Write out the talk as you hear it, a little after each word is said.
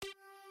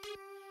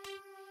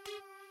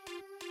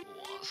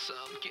want some,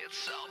 get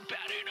some,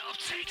 bad enough,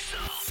 take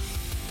some.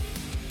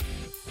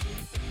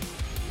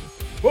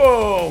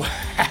 Whoa!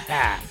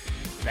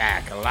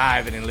 Back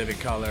alive and in living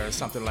color or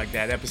something like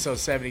that. Episode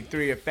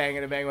 73 of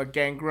FANGIN and BANGIN with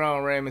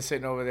Gangrone. Raymond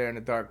sitting over there in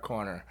the dark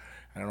corner.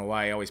 I don't know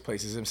why he always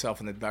places himself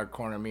in the dark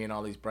corner, me and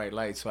all these bright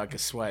lights, so I can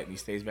sweat, and he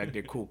stays back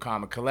there cool,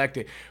 calm, and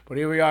collected. But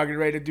here we are, getting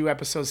ready to do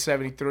episode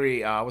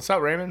 73. What's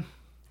up, Raymond?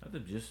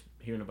 I'm just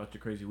hearing about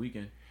your crazy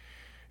weekend.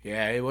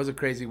 Yeah, it was a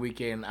crazy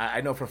weekend. I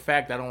know for a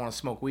fact I don't want to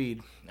smoke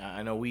weed.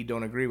 I know weed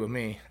don't agree with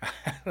me.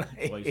 Why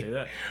do you say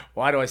that?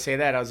 Why do I say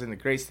that? I was in the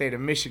great state of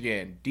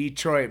Michigan,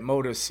 Detroit,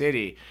 Motor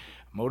City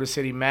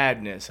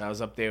Madness. I was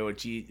up there with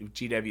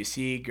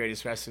GWC,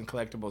 Greatest Wrestling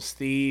Collectible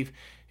Steve,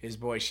 his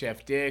boy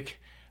Chef Dick,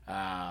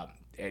 David.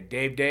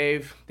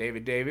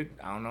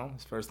 I don't know.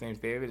 His first name's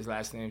David. His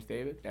last name's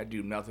David. That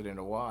dude melted in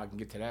the wall. I can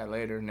get to that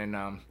later. And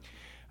then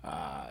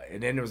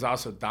there was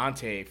also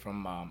Dante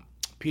from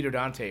Peter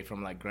Dante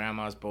from like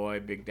Grandma's Boy,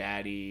 Big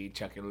Daddy,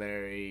 Chuck and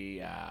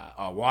Larry,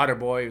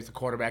 Waterboy. He was the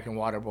quarterback in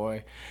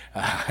Waterboy.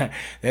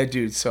 That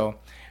dude. So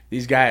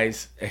these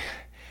guys.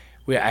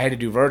 I had to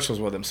do virtuals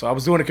with him. So I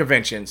was doing a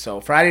convention.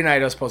 So Friday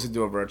night I was supposed to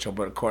do a virtual,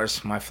 but of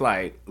course my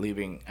flight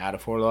leaving out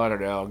of Fort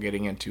Lauderdale,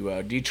 getting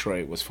into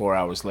Detroit was 4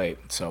 hours late.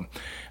 So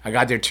I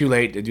got there too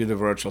late to do the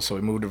virtual, so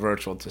we moved the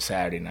virtual to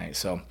Saturday night.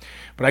 So,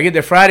 but I get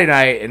there Friday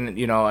night, and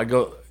you know I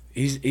go.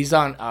 He's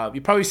on.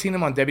 You've probably seen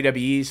him on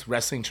WWE's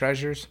Wrestling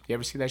Treasures. You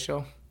ever see that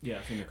show? Yeah,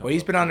 I've seen a couple. Well,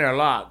 he's been on there a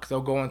lot because they'll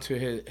go into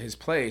his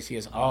place. He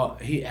has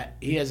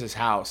his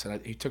house,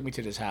 and he took me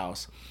to this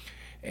house.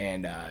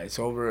 And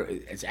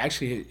it's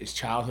actually his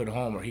childhood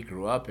home where he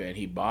grew up in.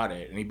 He bought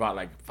it, and he bought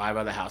like 5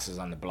 other houses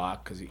on the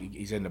block because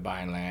he's into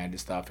buying land and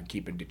stuff and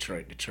keeping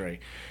Detroit,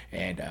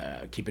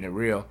 and keeping it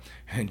real.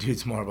 And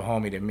dude's more of a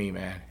homie than me,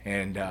 man.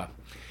 And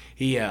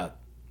he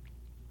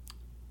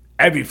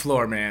every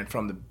floor, man,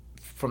 from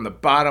the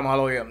bottom all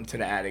the way up into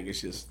the attic,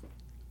 is just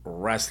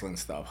wrestling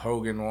stuff.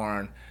 Hogan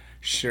worn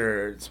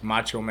shirts,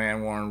 Macho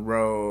Man worn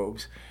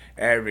robes,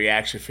 every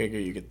action figure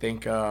you could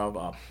think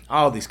of,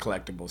 all these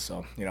collectibles.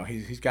 So, you know,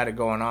 he's got it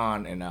going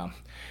on. And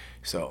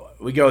so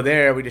we go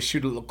there, we just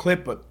shoot a little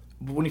clip. But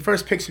when he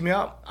first picks me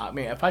up, I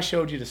mean, if I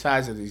showed you the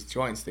size of these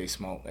joints they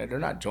smoke, they're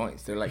not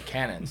joints. They're like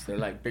cannons. They're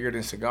like bigger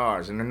than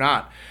cigars. And they're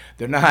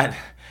not,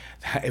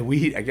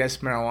 weed, I guess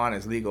marijuana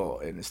is legal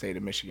in the state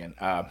of Michigan.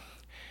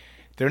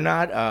 They're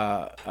not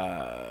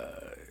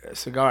a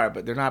cigar,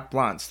 but they're not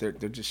blunts. They're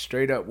just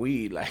straight up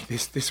weed, like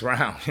this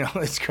round. You know,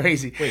 it's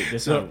crazy. Wait,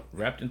 this not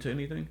wrapped into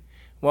anything?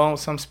 Well,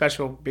 some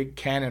special big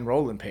cannon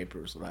rolling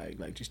papers,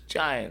 like just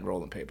giant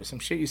rolling papers. Some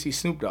shit you see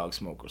Snoop Dogg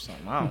smoke or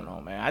something. I don't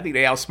know, man. I think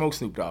they outsmoke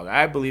Snoop Dogg.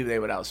 I believe they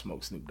would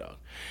outsmoke Snoop Dogg.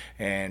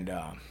 And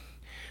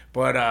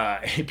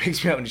but he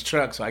picks me up in his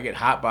truck, so I get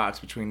hotbox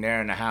between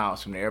there and the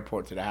house, from the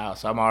airport to the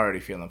house. I'm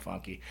already feeling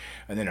funky.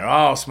 And then they're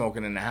all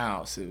smoking in the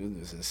house. It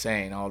was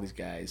insane, all these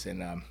guys.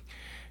 And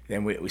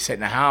then we sit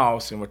in the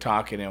house and we're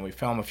talking and we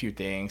film a few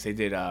things. They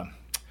did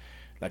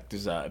like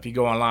there's if you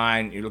go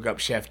online, you look up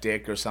Chef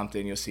Dick or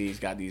something, you'll see he's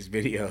got these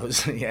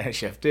videos. Yeah,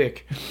 Chef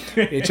Dick.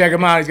 You check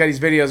him out. He's got these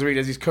videos where he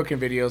does these cooking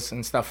videos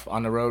and stuff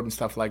on the road and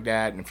stuff like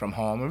that, and from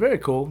home. And very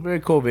cool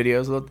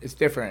videos. It's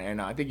different,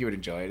 and I think you would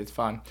enjoy it. It's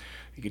fun.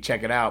 You can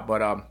check it out.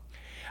 But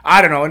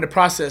I don't know. In the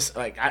process,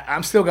 like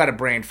I'm still got a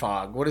brain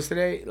fog. What is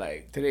today?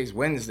 Like today's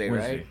Wednesday,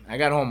 right? I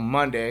got home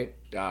Monday,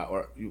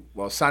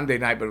 Sunday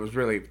night, but it was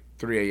really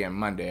 3 a.m.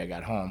 Monday I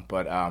got home.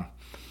 But I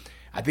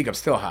think I'm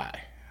still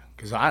high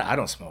because I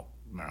don't smoke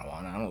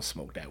marijuana. I don't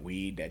smoke that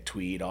weed, that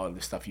tweed, all of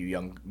the stuff you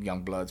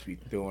young bloods be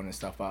doing and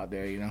stuff out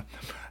there, you know.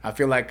 I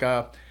feel like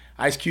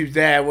Ice Cube's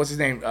dad, what's his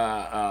name?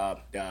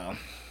 Pops.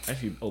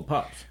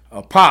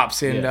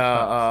 Pops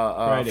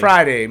and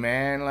Friday,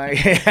 man.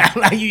 Like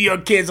like you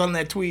young kids on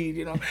that tweed,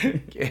 you know.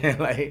 Yeah,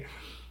 like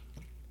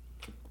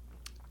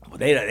well,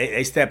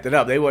 they stepped it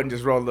up. They wasn't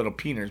just rolling little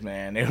peeners,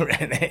 man. They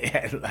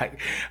had like,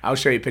 I'll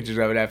show you pictures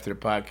of it after the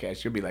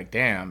podcast. You'll be like,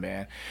 damn,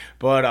 man.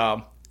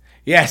 But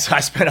yeah, so I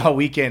spent all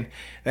weekend,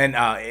 and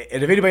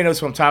if anybody knows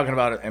who I'm talking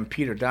about, and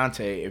Peter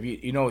Dante, if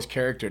you know his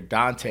character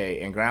Dante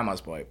in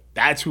Grandma's Boy,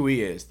 that's who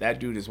he is. That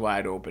dude is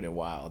wide open and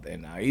wild,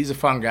 and he's a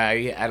fun guy.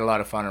 He had a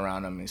lot of fun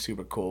around him. He's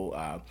super cool.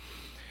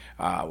 We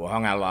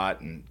hung out a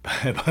lot, and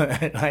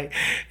but like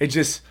it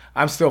just,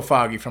 I'm still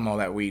foggy from all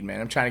that weed,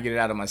 man. I'm trying to get it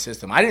out of my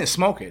system. I didn't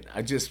smoke it.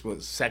 I just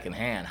was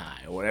secondhand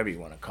high, or whatever you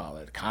want to call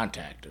it,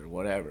 contact or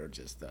whatever.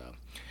 Just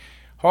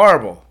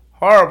horrible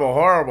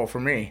for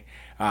me.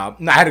 I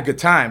had a good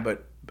time,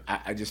 but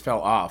I just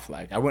fell off.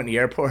 Like I went to the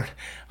airport.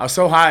 I was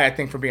so high, I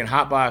think, from being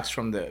hotboxed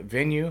from the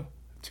venue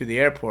to the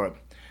airport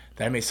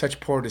that I made such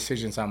poor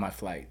decisions on my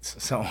flights.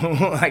 So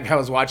like I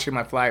was watching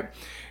my flight.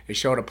 It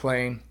showed a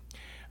plane.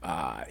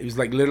 It was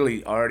like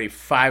literally already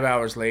 5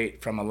 hours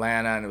late from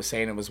Atlanta, and it was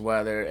saying it was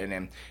weather.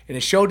 And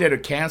it showed that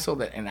it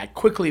canceled, and I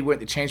quickly went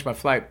to change my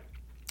flight.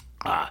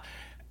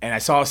 And I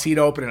saw a seat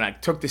open, and I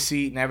took the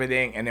seat and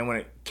everything. And then when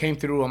it came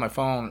through on my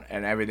phone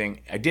and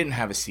everything, I didn't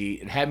have a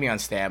seat. It had me on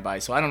standby.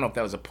 So I don't know if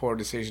that was a poor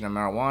decision of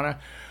marijuana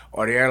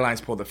or the airlines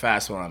pulled the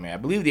fast one on me. I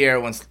believe the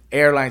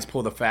airlines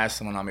pulled the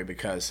fast one on me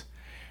because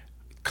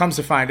comes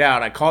to find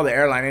out, I called the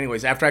airline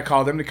anyways. After I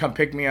called them to come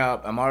pick me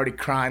up, I'm already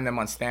crying them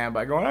on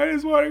standby, going, I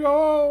just want to go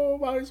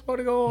home. I just want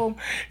to go home.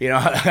 You know,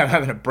 I'm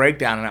having a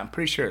breakdown, and I'm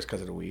pretty sure it's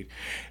because of the weed.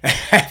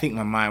 I think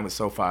my mind was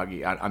so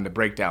foggy on the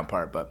breakdown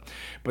part. But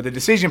the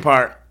decision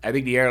part, I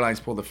think the airlines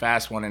pulled a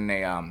fast one, and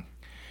they all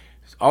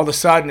of a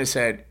sudden it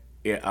said,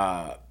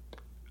 I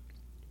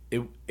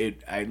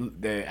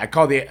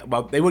called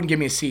they wouldn't give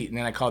me a seat, and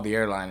then I called the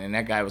airline, and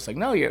that guy was like,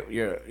 no,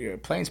 your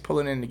plane's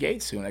pulling in the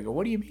gate soon. I go,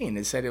 what do you mean?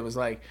 They said it was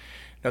like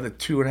another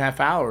 2.5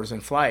 hours in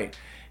flight.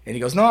 And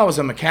he goes, no, it was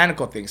a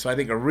mechanical thing. So I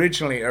think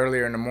originally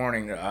earlier in the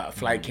morning, a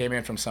flight came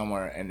in from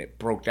somewhere and it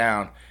broke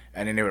down,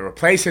 and then they were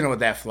replacing it with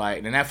that flight.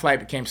 And then that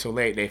flight became so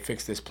late, they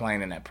fixed this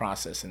plane in that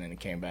process, and then it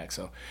came back.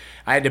 So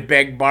I had to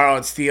beg, borrow,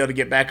 and steal to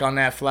get back on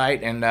that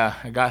flight, and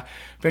I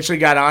eventually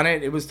got on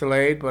it. It was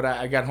delayed, but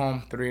I got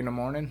home 3 in the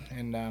morning,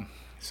 and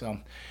so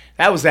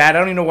that was that. I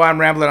don't even know why I'm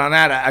rambling on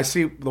that. I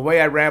see the way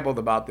I rambled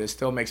about this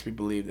still makes me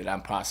believe that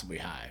I'm possibly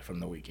high from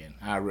the weekend.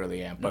 I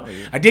really am. But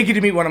I did get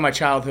to meet one of my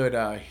childhood,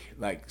 I'm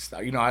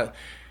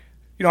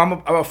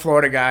a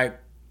Florida guy.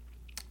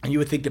 And you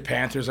would think the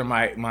Panthers are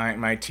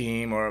my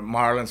team, or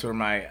Marlins are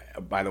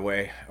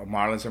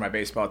Marlins are my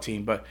baseball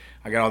team. But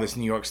I got all this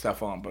New York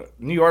stuff on. But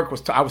New York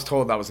I was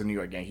told I was a New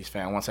York Yankees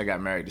fan once I got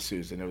married to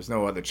Susan. There was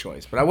no other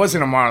choice. But I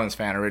wasn't a Marlins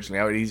fan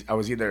originally. I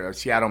was either a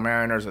Seattle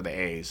Mariners or the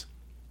A's.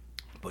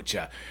 But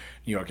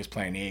New York is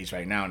playing the A's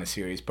right now in the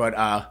series. But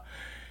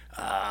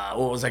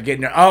what was I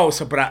getting there? Oh,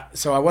 so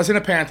I wasn't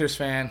a Panthers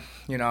fan.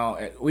 You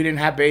know, we didn't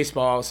have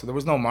baseball, so there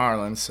was no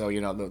Marlins. So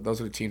you know,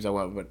 those are the teams I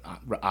went with.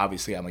 But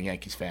obviously, I'm a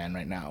Yankees fan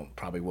right now.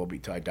 Probably will be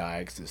till I die,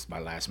 because this is my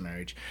last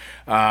marriage.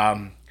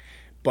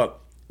 But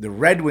the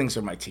Red Wings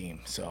are my team.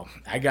 So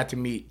I got to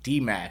meet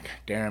D-Mac,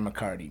 Darren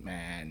McCarty.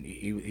 Man,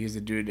 he's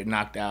the dude that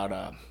knocked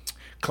out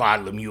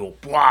Claude Lemieux.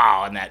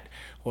 Wow, and that.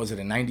 What was it,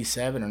 in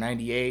 97 or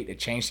 98? It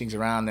changed things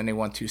around. Then they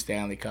won 2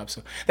 Stanley Cups.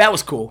 So that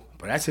was cool.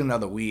 But that's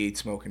another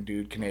weed-smoking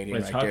dude,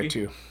 Canadian right there,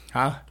 too.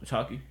 Huh? It's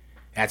hockey?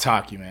 That's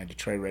hockey, man.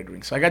 Detroit Red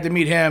Wings. So I got to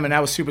meet him, and that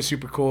was super,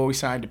 super cool. He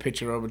signed a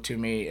picture over to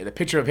me. The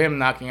picture of him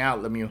knocking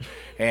out Lemieux.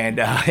 And,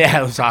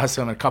 yeah, it was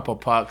awesome. A couple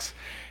pucks.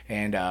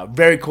 And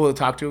very cool to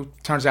talk to.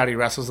 Turns out he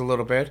wrestles a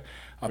little bit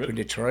up in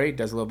Detroit.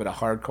 Does a little bit of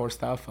hardcore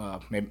stuff.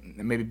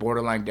 Maybe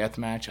borderline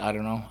deathmatch. I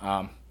don't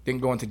know.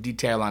 Didn't go into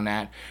detail on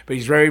that, but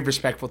he's very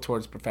respectful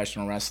towards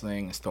professional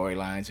wrestling and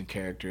storylines and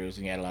characters,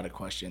 and he had a lot of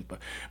questions.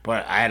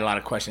 But I had a lot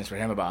of questions for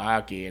him about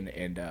hockey,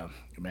 and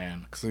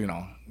man, because you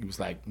know, he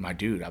was like my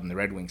dude. I'm the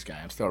Red Wings guy.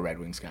 I'm still a Red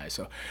Wings guy.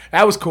 So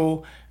that was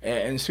cool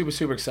and super,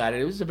 super excited.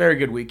 It was a very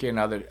good weekend,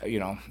 other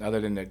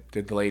than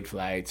the delayed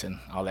flights and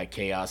all that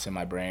chaos in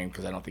my brain,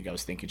 because I don't think I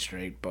was thinking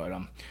straight. But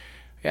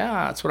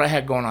yeah, that's what I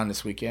had going on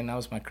this weekend. That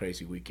was my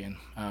crazy weekend.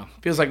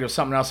 Feels like there's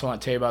something else I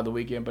want to tell you about the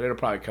weekend, but it'll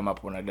probably come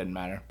up when it doesn't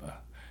matter.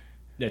 But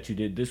that you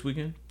did this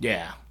weekend?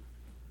 Yeah.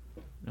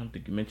 I don't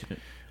think you mentioned it.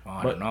 Oh,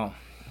 I don't know.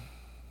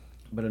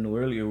 But I know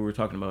earlier we were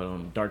talking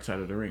about Dark Side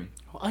of the Ring.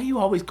 Why are you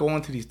always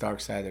going to these Dark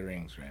Side of the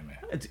Rings, right, man?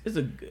 It's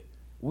a good.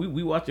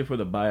 We watch it for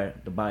the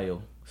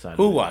bio side.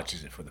 Who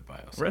watches it for the bio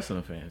side?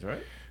 Wrestling fans,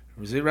 right?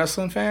 Is it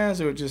wrestling fans,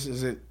 or just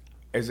is it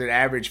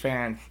average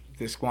fan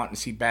just wanting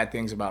to see bad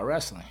things about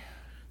wrestling?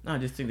 No, I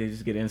just think they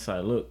just get an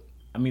inside look.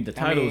 I mean, the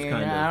title's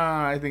kind of.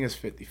 I think it's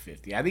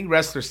 50-50. I think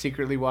wrestlers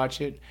secretly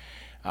watch it.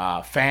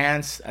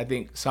 Fans, I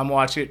think some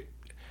watch it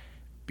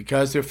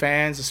because they're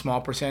fans, a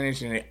small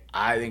percentage, and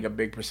I think a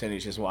big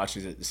percentage just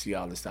watches it to see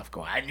all this stuff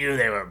go. I knew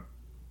they were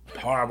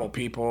horrible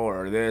people,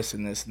 or this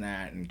and this and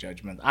that, and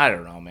judgment. I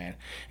don't know, man.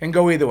 And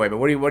go either way. But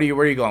where are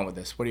you going with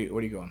this? Where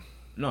are you going?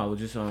 No, I was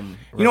just You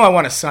know, I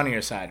want a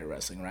sunnier side of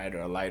wrestling, right,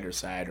 or a lighter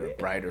side, or a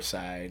brighter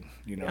side.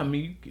 You know, I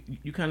mean,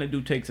 you kind of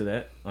do takes of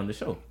that on the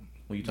show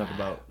when you talk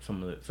about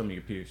some of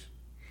your peers.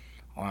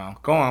 Wow.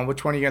 Go on.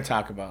 Which one are you going to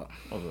talk about?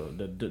 Oh,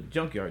 the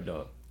Junkyard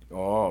Dog.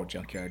 Oh,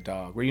 Junkyard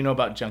Dog. What do you know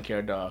about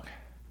Junkyard Dog?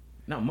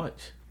 Not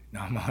much.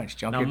 Not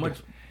much. Not much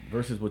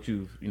versus what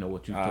you've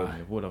told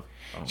me. What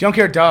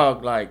Junkyard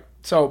Dog,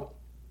 so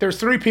there's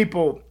 3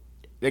 people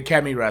that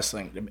kept me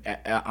wrestling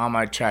on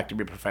my track to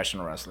be a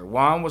professional wrestler.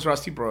 One was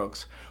Rusty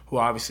Brooks, who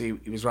obviously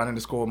he was running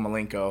to school with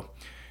Malenko,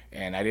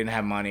 and I didn't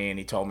have money, and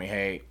he told me,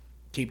 hey,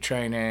 keep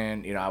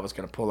training. You know, I was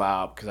going to pull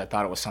out because I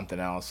thought it was something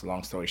else.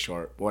 Long story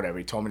short, whatever.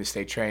 He told me to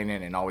stay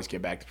training and always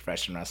get back to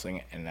professional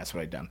wrestling, and that's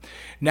what I done.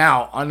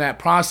 Now, on that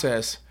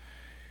process,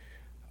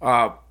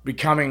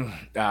 becoming,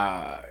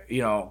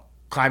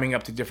 climbing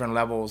up to different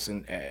levels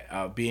and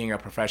being a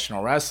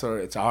professional wrestler,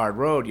 it's a hard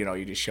road. You know,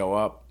 you just show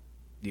up.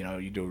 You know,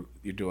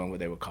 you're doing what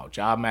they would call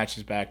job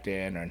matches back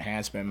then, or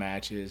enhancement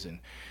matches, and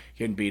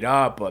getting beat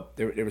up. But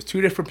there was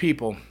 2 different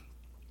people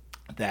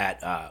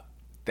that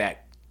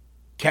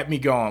kept me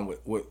going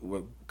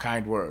with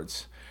kind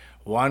words.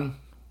 One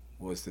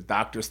was the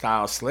Dr.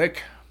 Style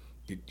Slick.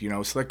 Do you know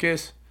who Slick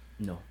is?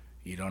 No.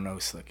 You don't know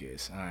who Slick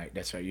is. All right,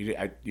 that's right. You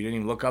didn't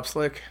even look up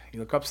Slick? You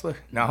look up Slick?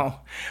 No?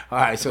 All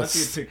right, so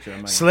see a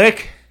picture,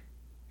 Slick,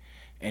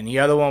 and the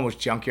other one was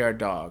Junkyard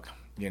Dog,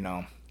 you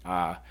know.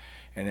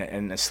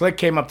 And the Slick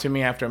came up to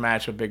me after a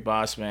match with Big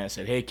Boss Man and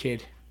said, hey,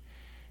 kid,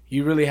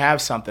 you really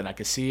have something. I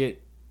could see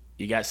it.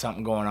 you got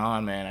something going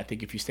on, man. I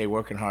think if you stay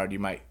working hard, you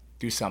might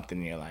do something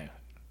in your life.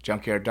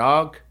 Junkyard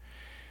Dog,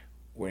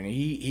 when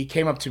he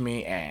came up to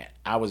me and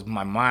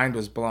my mind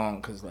was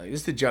blown because like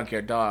this is the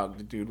Junkyard Dog.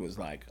 The dude was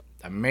like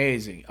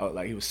amazing. Oh,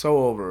 like he was so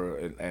over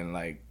in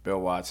like Bill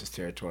Watts'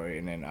 territory,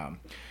 and then and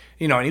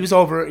he was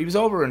over in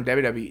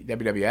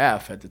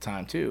WWF at the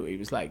time too. He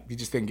was like he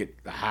just didn't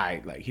get the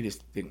high, like he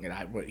just didn't get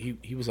high. But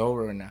he was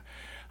over, and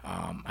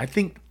I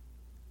think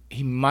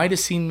he might have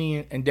seen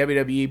me in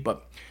WWE,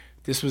 but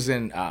this was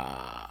in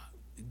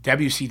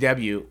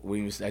WCW when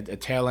he was at the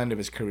tail end of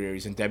his career.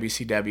 He's in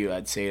WCW,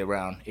 I'd say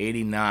around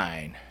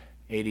 89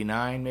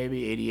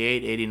 maybe,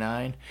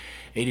 88,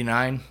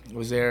 89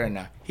 was there.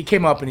 And he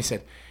came up and he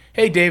said,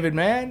 "Hey, David,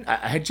 man,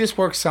 I had just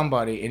worked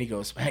somebody." And he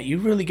goes, "Man,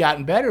 you've really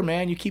gotten better,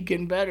 man. You keep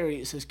getting better."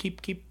 He says,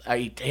 keep. He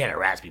had a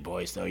raspy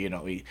voice, though,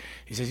 He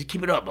says,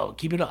 "Keep it up, bro.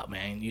 Keep it up,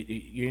 man.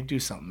 You do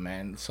something,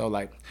 man." So,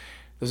 like,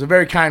 those are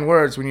very kind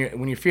words when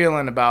you're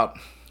feeling about.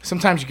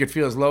 Sometimes you could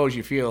feel as low as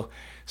you feel.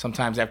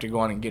 Sometimes after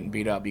going and getting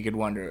beat up, you could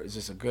wonder, is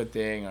this a good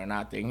thing or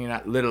not thing? You're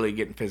not literally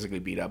getting physically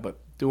beat up, but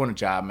doing a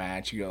job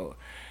match, you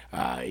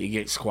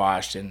get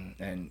squashed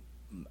in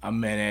a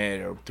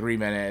minute or 3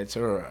 minutes,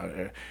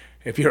 or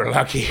if you're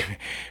lucky,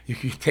 you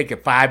can take a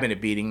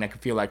 5-minute beating that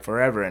could feel like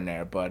forever in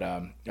there. But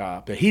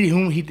he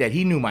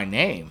knew my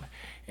name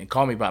and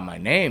called me by my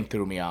name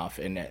threw me off,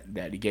 and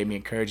that he gave me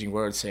encouraging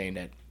words saying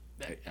that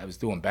I was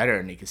doing better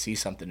and he could see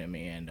something in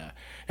me, and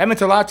that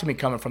meant a lot to me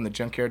coming from the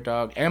Junkyard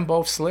Dog and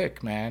both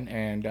Slick, man.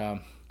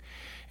 And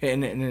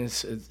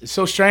it's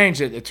so strange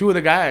that the two of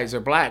the guys are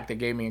black that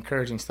gave me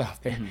encouraging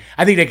stuff.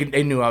 I think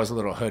they knew I was a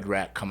little hood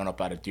rat coming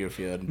up out of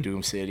Deerfield and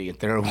Doom City and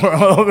Third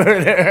World over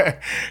there,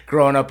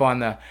 growing up on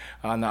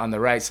the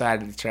right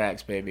side of the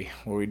tracks, baby,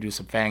 where we do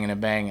some fanging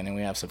and banging and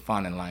we have some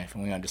fun in life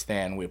and we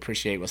understand, we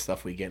appreciate what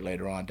stuff we get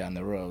later on down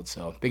the road.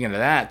 So thinking of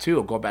that too,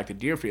 I'll go back to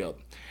Deerfield.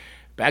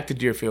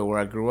 Where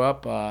I grew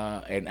up,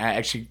 and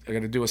I'm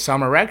going to do a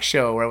summer rec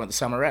show where I went to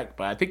summer rec,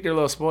 but I think they're a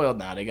little spoiled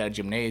now. They got a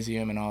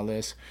gymnasium and all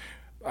this.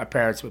 Our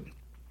parents would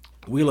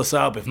wheel us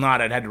up. If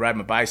not, I'd had to ride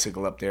my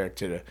bicycle up there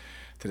to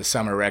the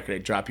summer rec.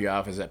 They'd drop you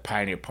off as at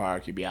Pioneer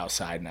Park. You'd be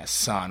outside in that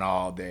sun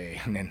all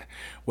day and then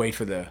wait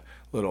for the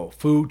little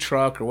food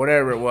truck or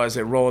whatever it was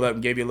that rolled up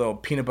and gave you a little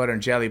peanut butter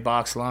and jelly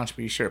box lunch,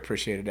 but you sure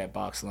appreciated that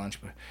box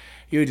lunch. But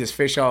you would just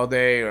fish all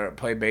day or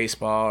play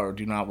baseball or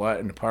do not what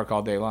in the park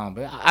all day long.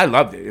 But I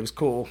loved it. It was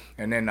cool.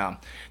 And then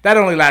that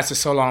only lasted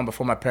so long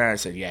before my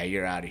parents said, "Yeah,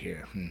 you're out of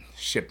here."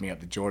 Shipped me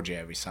up to Georgia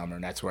every summer,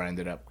 and that's where I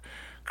ended up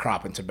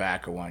cropping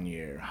tobacco one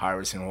year,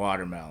 harvesting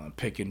watermelon,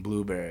 picking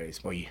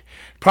blueberries. Well,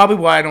 probably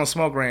why I don't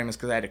smoke, Ram, is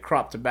because I had to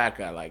crop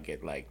tobacco. I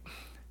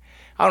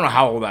don't know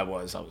how old I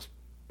was. I was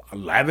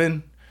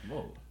 11.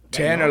 Whoa.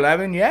 10 or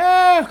 11,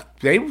 yeah.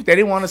 They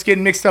didn't want us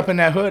getting mixed up in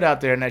that hood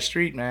out there in that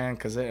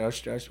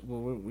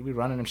we be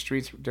running them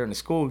streets during the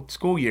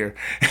school year.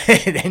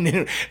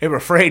 And they were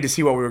afraid to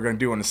see what we were going to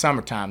do in the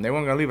summertime. They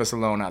weren't going to leave us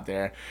alone out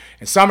there.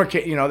 And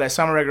that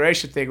summer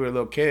recreation thing with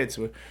little kids,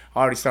 we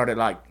already started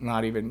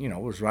not even, we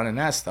was running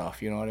that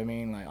stuff, you know what I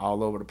mean? Like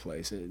all over the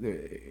place.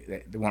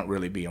 They weren't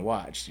really being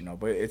watched,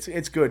 But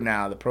it's good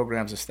now. The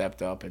programs have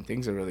stepped up and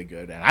things are really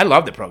good. And I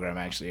love the program,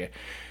 actually.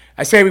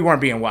 I say we weren't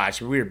being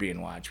watched, but we were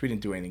being watched. We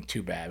didn't do anything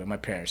too bad, but my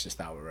parents just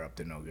thought we were up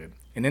to no good.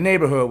 In the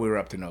neighborhood, we were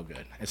up to no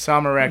good. At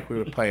summer rec, we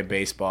would play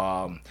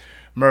baseball,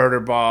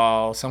 murder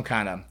ball, some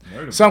kind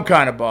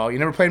of ball. You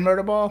never played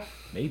murder ball?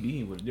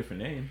 Maybe with a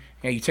different name.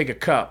 Yeah, you take a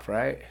cup,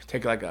 right?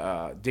 Take like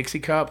a Dixie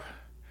cup,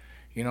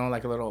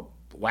 like a little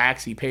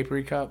waxy,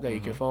 papery cup that you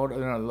can fold,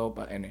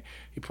 and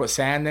you put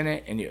sand in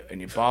it, and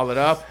you ball it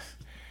up.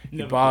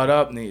 You ball it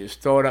up, and then you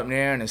just throw it up in the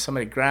air, and then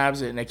somebody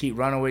grabs it, and they keep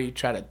running away. You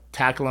try to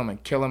tackle them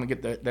and kill them and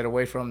get that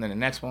away from them. Then the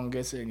next one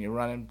gets it, and you're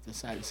running to the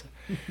side.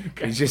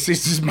 It's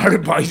just murder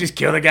ball. You just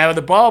kill the guy with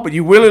the ball, but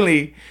you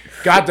willingly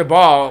got the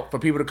ball for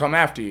people to come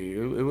after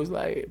you. It was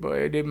like, boy,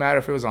 it didn't matter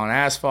if it was on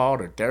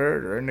asphalt or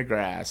dirt or in the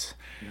grass.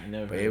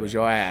 But it was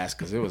your ass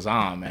because it was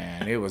on,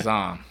 man. It was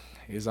on.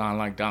 It was on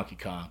like Donkey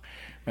Kong.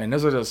 Man,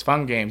 those are those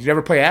fun games. You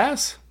ever play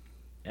ass?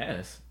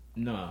 Ass?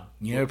 No.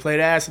 You never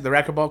played ass at the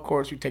racquetball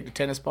courts? You take the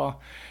tennis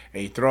ball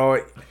and you throw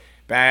it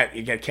back.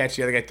 You got to catch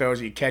the other guy throws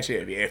it. You catch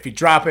it. If you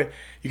drop it,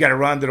 you got to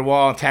run to the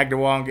wall and tag the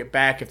wall and get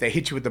back. If they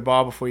hit you with the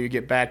ball before you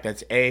get back,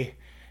 that's A.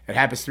 It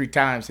happens 3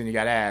 times, then you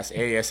got ass,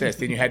 ASS.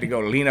 Then you had to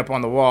go lean up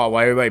on the wall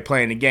while everybody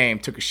playing the game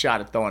took a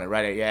shot at throwing it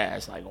right at your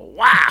ass. Like,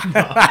 wow.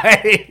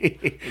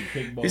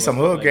 These some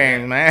hood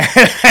games, man.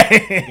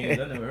 Games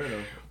I never heard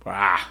of.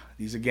 Wow.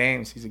 These are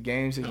games.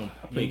 I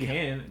play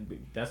can.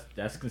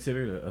 That's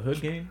considered a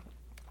hood game?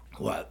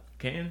 What?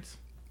 Cans?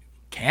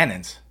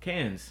 Cannons?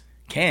 Cans.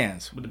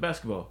 With the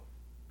basketball.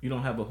 You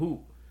don't have a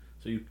hoop.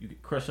 So you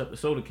crush up the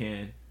soda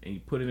can and you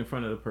put it in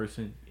front of the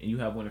person and you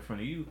have one in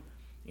front of you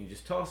and you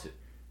just toss it.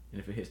 And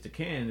if it hits the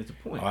can, it's a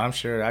point. Oh, I'm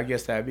sure. I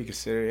guess that'd be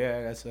considered.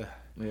 Yeah, that's a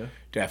Yeah.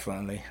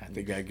 definitely. I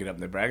think I'd get up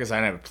in the brackets.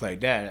 I never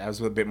played that. I was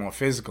a little bit more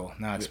physical.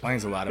 Now it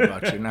explains a lot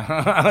about you. Now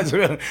I was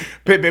a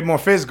bit more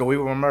physical. We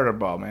were a murder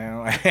ball,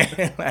 man.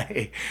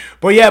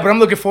 But I'm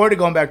looking forward to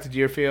going back to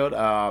Deerfield.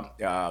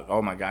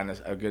 Oh my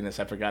goodness,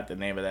 I forgot the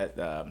name of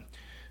that.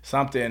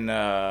 Something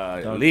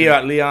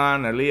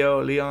Leon.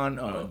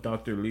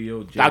 Dr.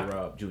 Leo J.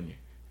 Rob Jr.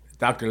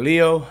 Dr.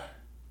 Leo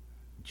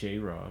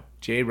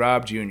J.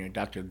 Rob Jr.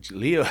 Dr.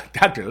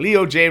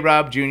 Leo J.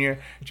 Rob Jr.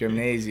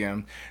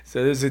 Gymnasium.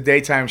 So this is a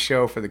daytime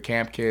show for the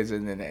camp kids,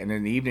 and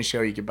then the evening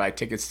show you can buy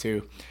tickets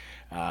to.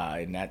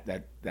 And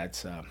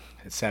that's at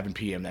 7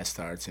 p.m. that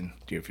starts in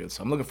Deerfield.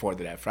 So I'm looking forward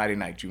to that. Friday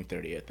night, June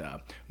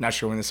 30th. Not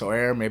sure when this will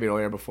air. Maybe it'll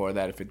air before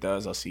that. If it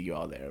does, I'll see you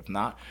all there. If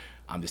not,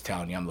 I'm just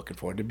telling you, I'm looking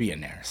forward to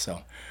being there.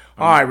 So,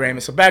 all right,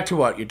 Raymond. So back to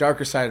what? Your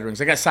darker side of the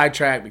rings. I got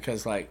sidetracked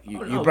because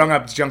you brought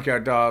up the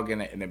Junkyard Dog,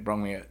 and it brought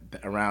me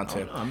around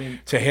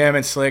to him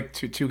and Slick,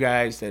 two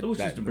guys that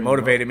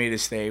motivated me to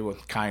stay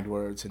with kind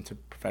words into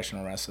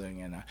professional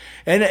wrestling,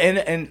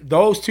 and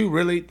those two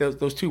really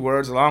those two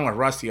words, along with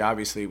Rusty,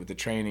 obviously with the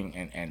training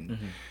and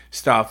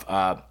stuff,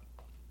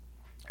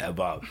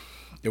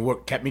 it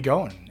what kept me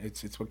going.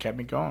 It's what kept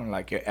me going.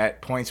 Like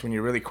at points when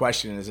you're really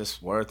questioning, is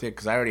this worth it?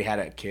 Because I already had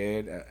a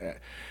kid,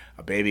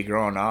 a baby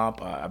growing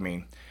up. I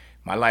mean,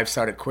 my life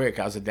started quick.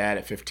 I was a dad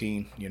at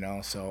 15,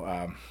 so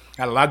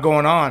had a lot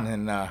going on,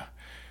 and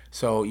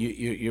so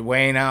you're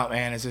weighing out,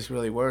 man, is this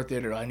really worth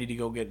it? Or I need to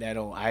go get that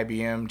old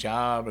IBM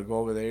job or go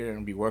over there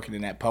and be working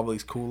in that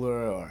Publix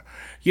cooler, or,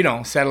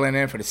 settling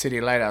in for the City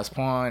of Lighthouse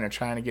Point, or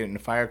trying to get in the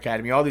Fire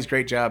Academy. All these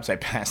great jobs I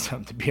passed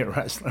up to be a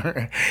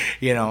wrestler,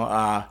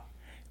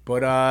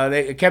 But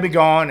it kept me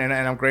going, and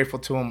I'm grateful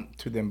to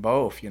them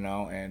both,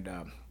 and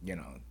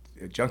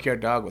Junkyard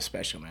Dog was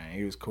special, man.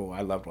 He was cool.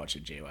 I loved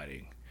watching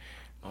JYD.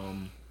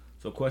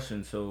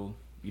 Question. So,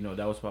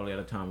 that was probably at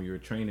a time when you were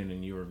training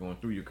and you were going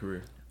through your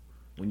career.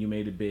 When you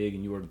made it big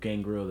and you were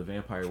Gangrel, the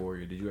Vampire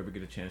Warrior, did you ever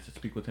get a chance to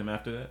speak with him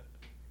after that?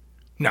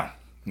 No.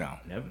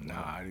 Never? No,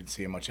 I didn't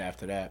see him much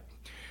after that.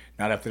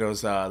 Not after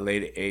those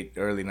late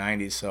early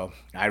 90s. So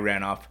I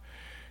ran off.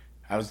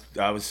 I was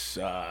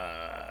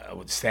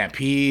with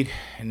Stampede,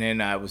 and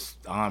then I was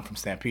on from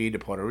Stampede to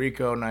Puerto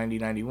Rico 90,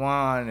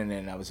 91, and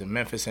then I was in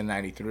Memphis in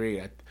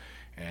 93.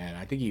 And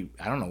I think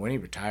I don't know when he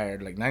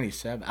retired, like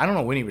 97. I don't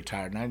know when he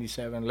retired,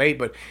 97, late,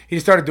 but he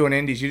just started doing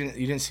indies. You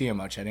didn't see him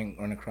much. I didn't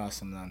run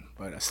across him none.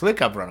 But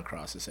Slick I've run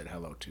across and said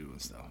hello to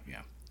and stuff.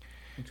 Yeah.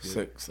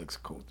 Slick's a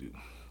cool dude.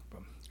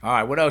 But, all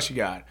right, what else you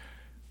got?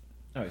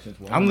 All right,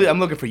 I'm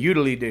looking for you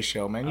to lead this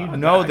show, man. You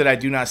know that I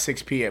do not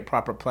 6P at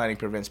proper planning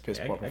prevents piss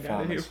poor performance. I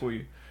got it here for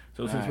you.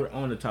 So since we're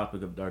on the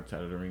topic of Dark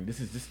Side of the Ring, this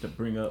is just to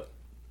bring up,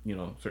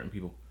 certain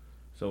people.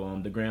 So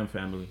the Graham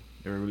family,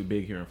 they're really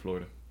big here in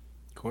Florida.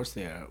 Of course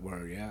they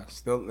were, yeah.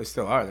 They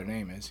still are. Their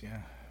name is,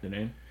 yeah. The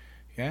name?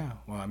 Yeah.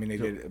 Well, I mean, they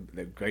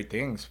did great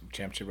things,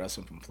 championship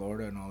wrestling from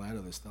Florida and all that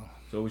other stuff.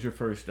 So, what was your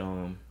first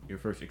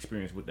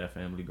experience with that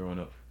family growing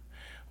up?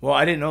 Well,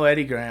 I didn't know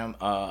Eddie Graham.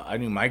 I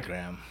knew Mike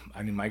Graham.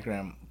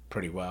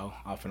 Pretty well,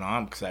 off and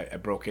on, because I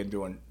broke in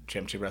doing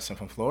championship wrestling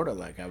from Florida.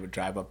 Like, I would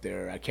drive up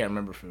there. I can't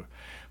remember, for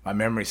my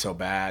memory's so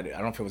bad. I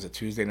don't know if it was a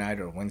Tuesday night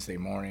or a Wednesday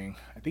morning.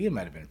 I think it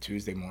might have been a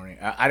Tuesday morning.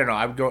 I don't know.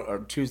 I would go, or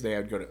Tuesday,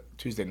 I'd go to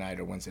Tuesday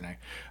night or Wednesday night.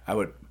 I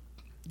would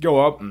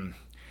go up and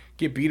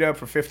get beat up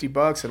for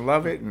 $50 and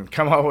love it, and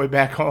come all the way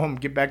back home,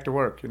 get back to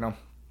work,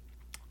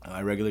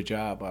 a regular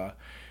job.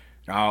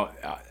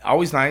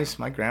 Always nice.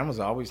 My grandma was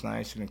always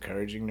nice and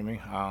encouraging to me.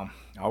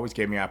 Always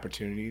gave me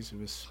opportunities.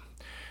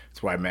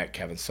 It's where I met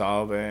Kevin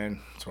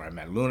Sullivan. It's where I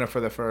met Luna for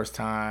the first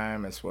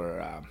time. It's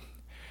where I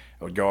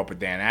would go up with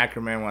Dan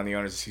Ackerman, one of the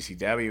owners of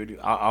CCW.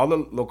 All the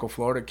local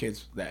Florida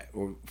kids that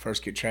would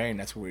first get trained,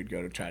 that's where we'd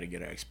go to try to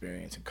get our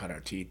experience and cut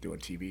our teeth doing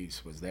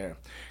TVs was there.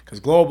 Because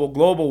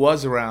Global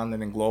was around,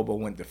 and then Global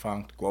went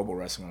defunct. Global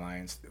Wrestling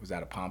Alliance, it was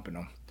out of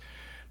Pompano.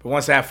 But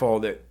once that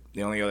folded,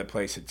 the only other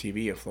place at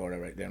TV in Florida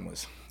right then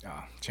was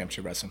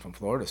Championship Wrestling from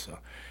Florida. So,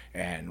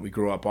 and we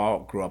grew up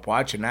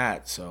watching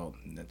that. So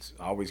it's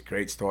always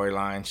great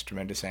storylines,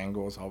 tremendous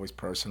angles, always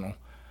personal.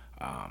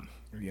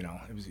 He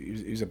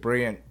was a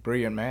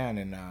brilliant man,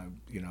 and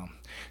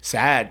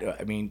sad.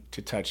 I mean,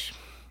 to touch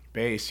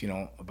base,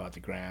 about the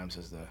Grahams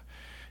as the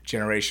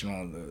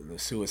generational, the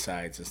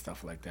suicides and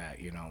stuff like that.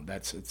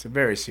 It's a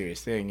very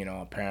serious thing.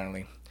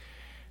 Apparently,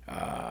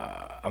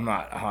 I'm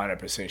not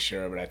 100%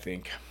 sure, but I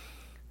think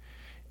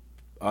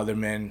other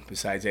men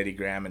besides Eddie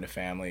Graham in the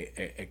family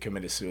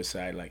committed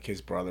suicide, like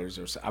his brothers,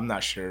 or I'm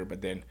not sure.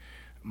 But then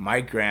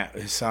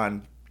his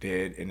son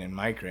did, and then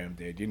Mike Graham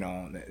did.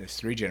 There's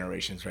 3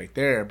 generations right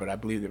there, but I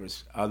believe there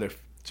was other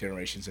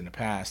generations in the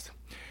past.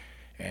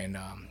 And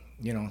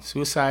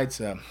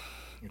suicide's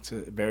it's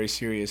a very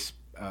serious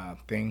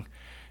thing.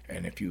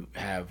 And if you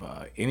have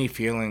any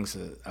feelings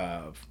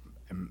of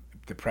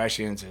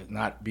depressions,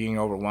 not being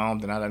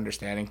overwhelmed, and not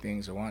understanding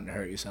things, or wanting to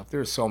hurt yourself, there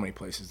are so many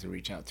places to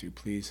reach out to.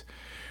 Please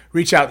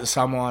reach out to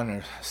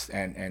someone,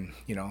 and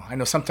I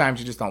know sometimes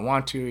you just don't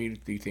want to.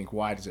 You think,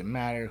 why does it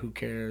matter? Who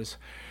cares?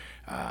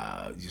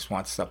 You just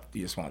want stuff.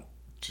 You just want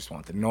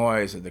the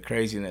noise or the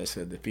craziness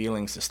or the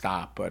feelings to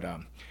stop. But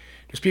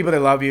there's people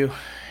that love you.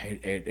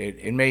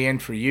 It may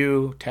end for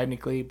you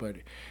technically, but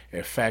it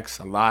affects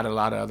a lot of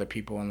other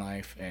people in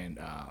life, and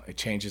it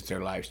changes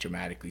their lives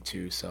dramatically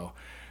too. So,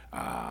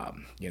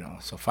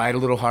 so fight a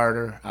little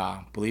harder,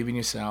 believe in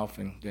yourself,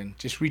 and then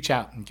just reach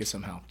out and get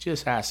some help.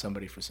 Just ask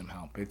somebody for some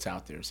help. It's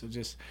out there. So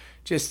just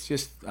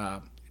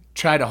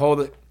try to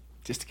hold it,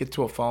 just to get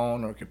to a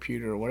phone or a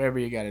computer or whatever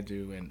you got to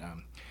do, and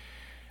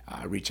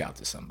reach out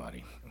to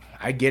somebody.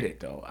 I get it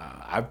though.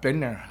 I've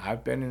been there.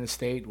 I've been in a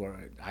state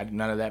where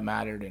none of that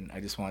mattered, and I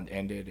just wanted to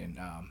end it. And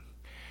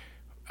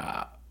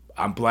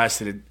I'm blessed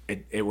that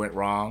it went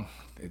wrong.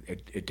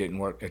 It didn't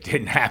work. It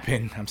didn't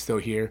happen. I'm still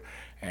here,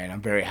 and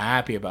I'm very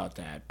happy about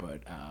that.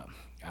 But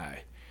I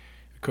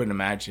couldn't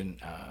imagine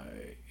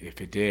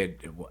if it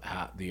did,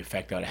 the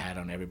effect that it had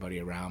on everybody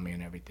around me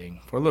and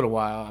everything for a little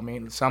while. I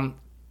mean, some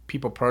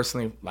people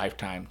personally,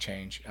 lifetime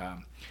change,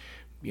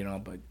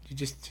 but you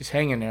just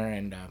hang in there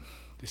and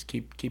just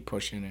keep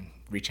pushing and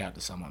reach out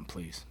to someone,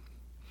 please.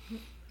 I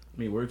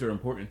mean, words are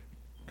important.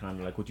 Kind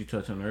of like what you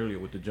touched on earlier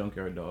with the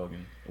Junkyard dog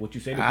and what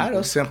you say to people.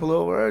 Those simple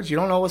little words. You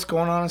don't know what's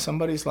going on in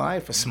somebody's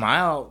life. A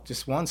smile,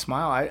 just one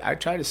smile. I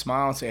try to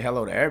smile and say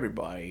hello to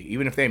everybody.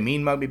 Even if they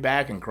mean mug me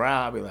back and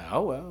cry, I'll be like,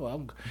 oh,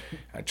 well,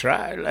 I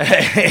tried.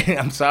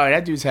 I'm sorry,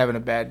 that dude's having a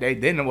bad day.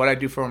 Then what I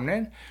do for him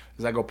then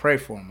is I go pray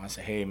for him. I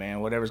say, hey,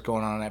 man, whatever's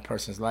going on in that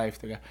person's life,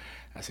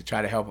 I say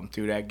try to help them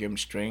through that, give them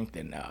strength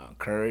and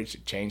courage to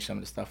change some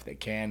of the stuff they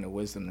can, the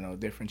wisdom to know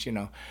difference,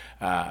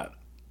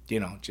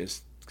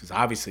 just because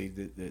obviously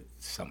there's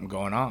something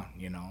going on,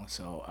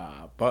 So,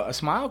 but a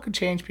smile could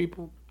change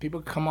people.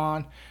 People come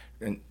on,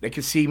 and they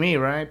can see me,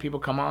 right? People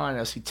come on,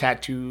 they'll see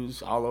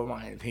tattoos all over my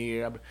head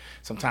here. I'm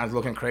sometimes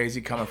looking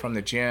crazy coming from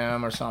the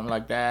gym or something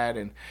like that,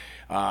 and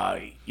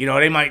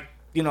they might,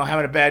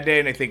 having a bad day,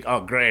 and they think,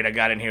 oh, great, I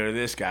got in here with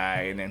this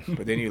guy,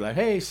 but then you're like,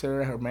 hey,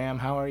 sir or ma'am,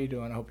 how are you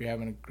doing? I hope you're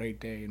having a great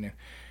day, and then,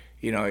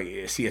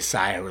 you see a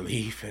sigh of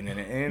relief, and then,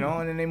 and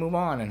then they move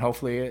on, and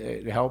hopefully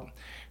it helped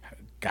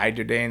guide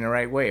their day in the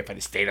right way. If I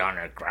just stayed on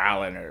there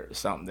growling or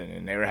something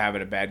and they were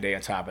having a bad day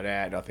on top of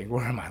that, they'll think,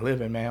 where am I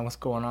living, man? What's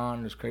going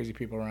on? There's crazy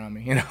people around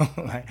me,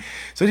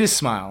 So just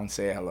smile and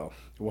say hello.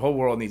 The whole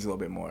world needs a little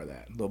bit more of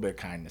that, a little bit of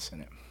kindness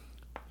in it.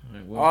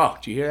 Right, well,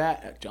 did you hear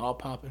that? That jaw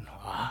popping?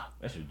 Oh.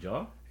 That's your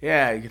jaw?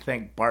 Yeah, you can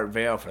thank Bart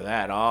Vale for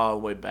that all the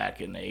way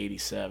back in the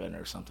 87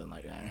 or something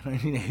like that.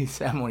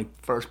 1987 when he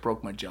first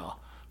broke my jaw.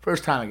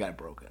 First time I got it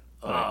broken.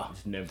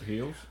 It never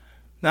heals?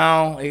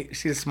 No,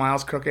 see the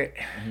smile's crooked?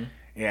 Mm-hmm.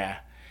 Yeah.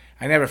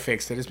 I never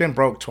fixed it. It's been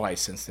broke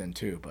twice since then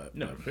too, but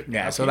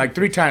yeah. So like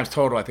 3 times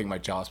total, I think my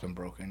jaw's been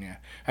broken. Yeah,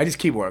 I just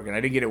keep working. I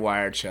didn't get it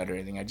wired shut or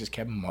anything. I just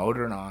kept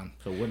motoring on.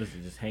 So what is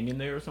it? Just hanging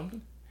there or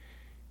something?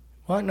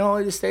 Well, no,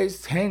 it just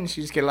stays hinged.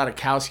 You just get a lot of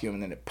calcium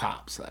and then it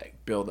pops, like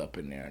build up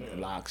in there and it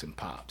locks and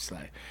pops.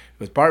 Like it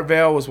was Bart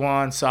Vale was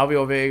one,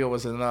 Savio Vega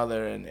was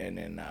another, and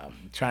then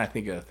I'm trying to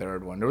think of the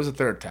third one. There was a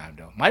third time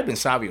though. Might have been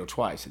Savio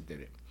twice that did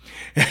it.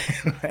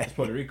 It's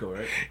Puerto Rico,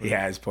 right?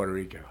 Yeah, it's Puerto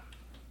Rico.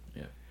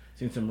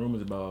 Seen some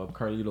rumors about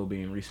Carlito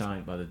being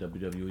re-signed by the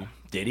WWE.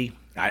 Did he?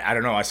 I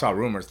don't know. I saw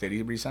rumors. Did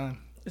he resign?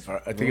 I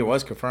think it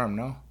was confirmed.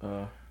 No.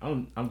 I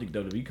don't think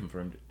WWE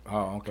confirmed it.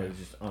 Oh, okay. It's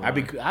just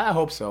I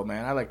hope so,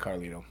 man. I like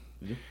Carlito.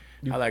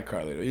 I like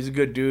Carlito. He's a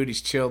good dude. He's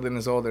chilled in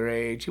his older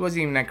age. He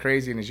wasn't even that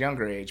crazy in his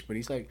younger age, but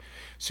he's like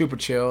super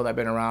chilled. I've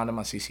been around him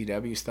on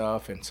CCW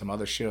stuff and some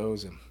other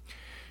shows, and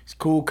he's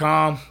cool,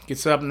 calm.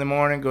 Gets up in the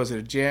morning, goes to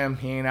the gym.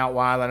 He ain't out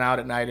wilding out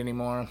at night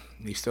anymore.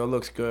 He still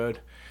looks good.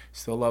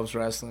 Still loves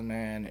wrestling,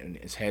 man, and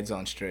his head's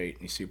on straight,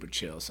 and he's super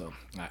chill. So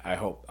I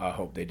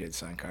hope they did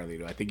sign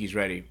Carlito. I think he's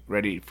ready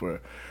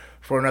for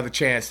another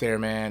chance there,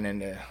 man,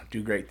 and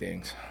do great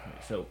things.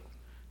 So,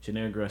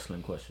 generic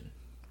wrestling question: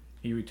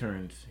 he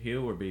returns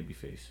heel or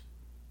babyface?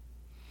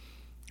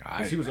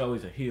 Because he was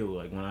always a heel,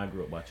 like when I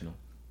grew up watching him.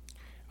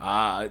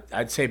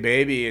 I'd say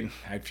baby, and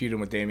I'd feud him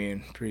with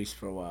Damian Priest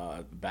for a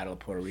while. The Battle of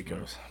Puerto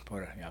Ricos.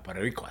 Puerto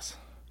Ricos.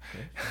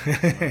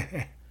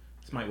 Okay.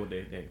 Might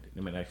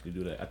they might actually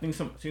do that. I think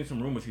seen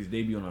some rumors he's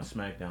debuting on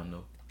SmackDown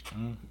though.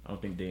 I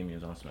don't think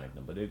Damian's on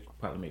SmackDown, but they'd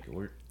probably make it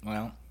work.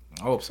 Well,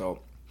 I hope so.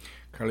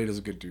 Carlito's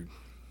a good dude.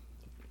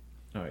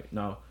 All right,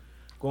 now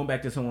going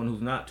back to someone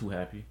who's not too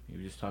happy. You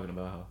were just talking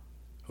about how.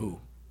 Who?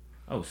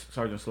 Oh,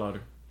 Sergeant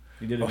Slaughter.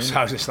 He did.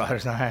 Sergeant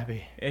Slaughter's not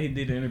happy. Yeah, he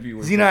did an interview.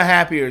 Is he not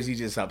happy, or is he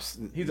just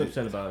upset? He's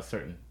upset about a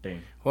certain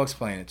thing. Well,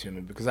 explain it to me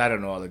because I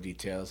don't know all the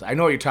details. I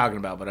know what you're talking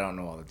about, but I don't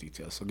know all the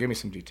details. So give me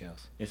some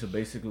details. And so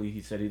basically,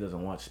 he said he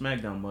doesn't watch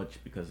SmackDown much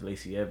because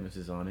Lacey Evans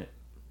is on it,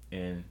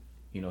 and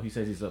he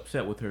says he's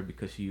upset with her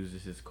because she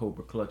uses his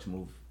Cobra Clutch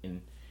move,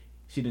 and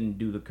she didn't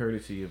do the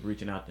courtesy of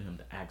reaching out to him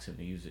to ask him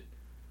to use it.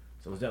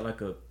 So is that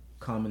like a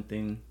common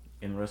thing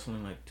in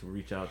wrestling, like to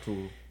reach out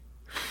to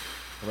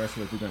a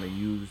wrestler if you're gonna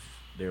use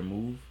their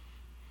move?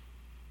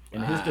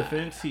 In his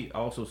defense, he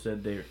also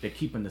said they're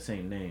keeping the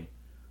same name,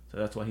 so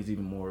that's why he's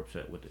even more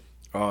upset with it.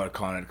 Oh, they're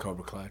calling it a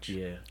Cobra Clutch?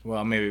 Yeah.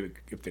 Well, maybe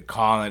if they're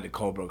calling it a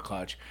Cobra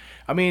Clutch.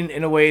 I mean,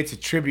 in a way, it's a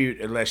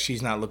tribute unless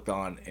she's not looked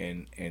on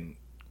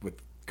with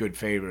good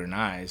favor in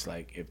eyes,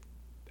 like if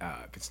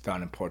it's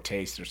done in poor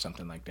taste or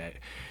something like that.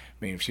 I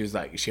mean, if she was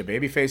like, is she a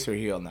baby face or a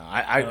heel now?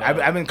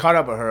 I've been caught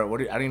up with her. I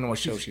don't even know what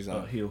show she's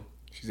on. Heel.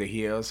 She's a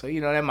heel, so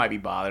that might be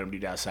bothering him.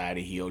 Dude outside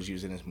of heels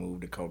using his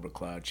move, the Cobra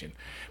Clutch,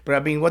 but I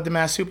mean, what did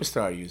Masked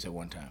Superstar use at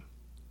one time?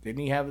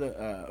 Didn't he have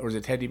or was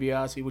it Ted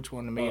DiBiase? Which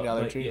one, the $1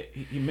 Million Tree?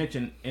 Yeah, he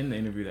mentioned in the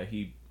interview that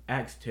he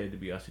asked Ted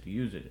DiBiase to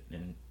use it,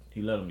 and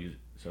he let him use it.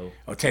 So.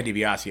 Oh, Ted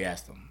DiBiase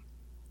asked him.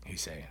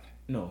 He's saying.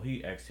 No,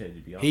 he asked Ted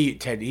DiBiase.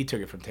 He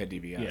took it from Ted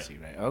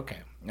DiBiase, right? Okay,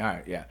 all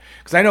right, yeah.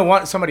 Because I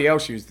know somebody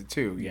else used it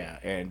too, yeah,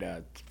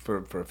 and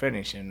for a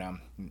finish, and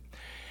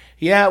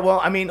yeah.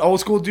 Well, I mean, old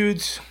school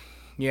dudes.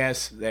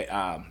 Yes,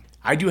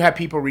 I do have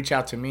people reach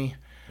out to me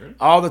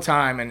all the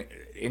time, and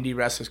indie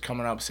wrestlers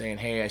coming up saying,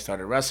 "Hey, I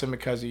started wrestling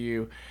because of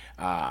you.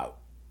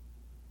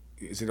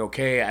 Is it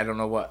okay? I don't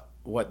know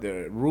what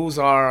the rules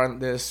are on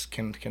this.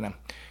 Can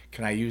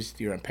I use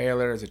your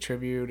Impaler as a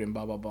tribute and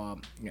blah blah blah?"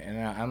 And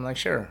I'm like,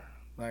 sure,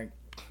 like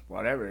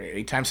whatever.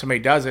 Anytime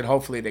somebody does it,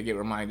 hopefully they get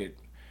reminded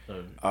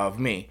of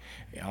me.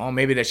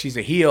 Maybe that she's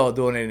a heel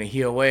doing it in a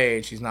heel way,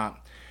 and she's not.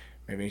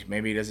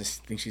 Maybe he doesn't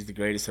think she's the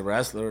greatest of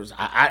wrestlers.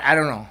 I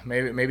don't know.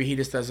 Maybe he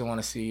just doesn't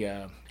want to see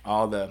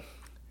all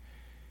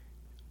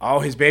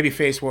his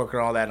babyface work or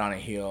all that on a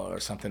heel or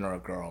something, or a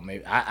girl.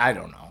 Maybe I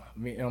don't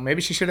know.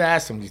 Maybe she should have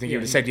asked him. Do you think he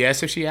would have said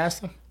yes if she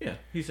asked him? Yeah,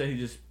 he said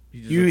he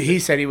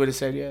said he would have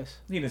said yes.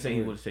 He didn't say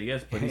he would have said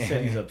yes, but he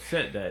said he's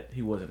upset that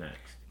he wasn't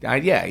asked.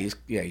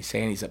 He's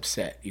saying he's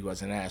upset he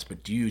wasn't asked.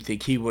 But do you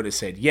think he would have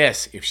said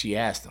yes if she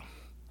asked him?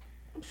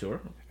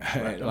 Sure.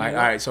 All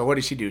right, so what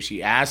did she do?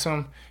 She asked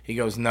him, he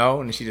goes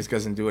no, and then she just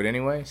doesn't do it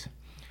anyways?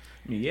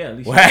 I mean, yeah, at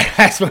least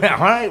all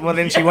right, well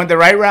then she went the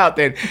right route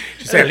then.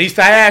 She said, at least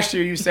I asked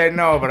you said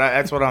no, but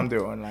that's what I'm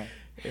doing. Like,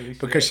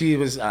 because she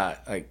was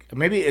like,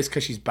 maybe it's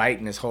because she's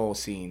biting this whole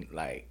scene,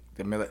 like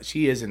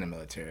she is in the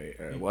military,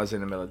 or was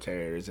in the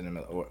military, or is in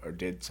the or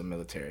did some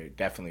military.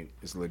 Definitely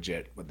is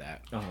legit with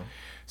that. Uh-huh.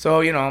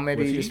 So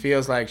maybe he just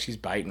feels like she's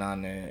biting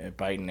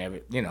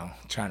every,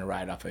 trying to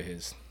ride off of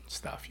his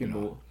stuff.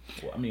 Well,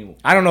 I mean,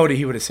 I don't know that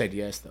he would have said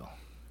yes though.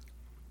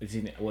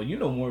 Well, you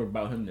know more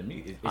about him than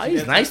me.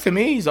 He's nice to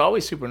me. He's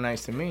always super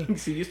nice to me.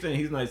 See, you're saying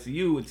he's nice to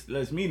you, which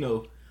lets me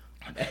know.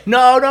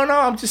 No.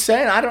 I'm just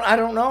saying. I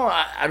don't know.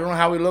 I don't know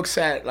how he looks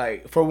at,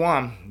 like, for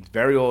one,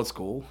 very old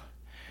school.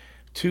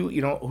 Two,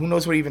 who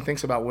knows what he even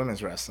thinks about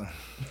women's wrestling?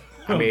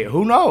 I mean,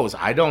 who knows?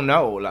 I don't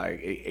know. Like,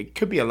 it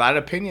could be a lot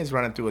of opinions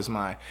running through his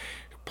mind.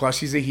 Plus,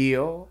 he's a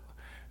heel.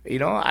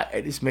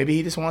 Maybe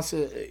he just wants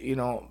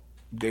to,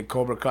 the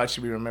Cobra Clutch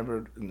should be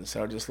remembered in the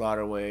Sergeant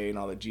Slaughter way and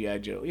all the G.I.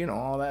 Joe,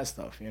 all that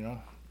stuff,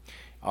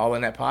 all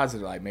in that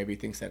positive light. Maybe he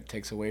thinks that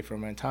takes away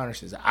from and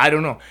tarnishes. I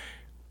don't know.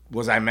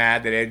 Was I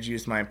mad that Edge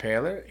used my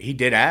Impaler? He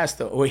did ask,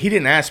 though. Well, he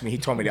didn't ask me. He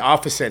told me the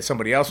office said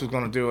somebody else was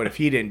going to do it if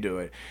he didn't do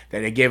it,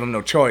 that they gave him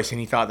no choice, and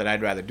he thought that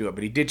I'd rather do it.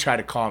 But he did try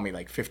to call me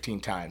like 15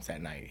 times that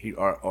night.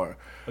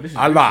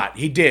 Lot.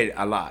 He did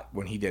a lot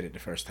when he did it the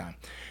first time.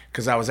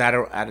 Because I was at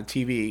a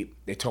TV.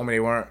 They told me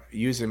they weren't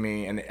using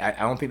me, and I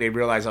don't think they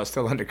realized I was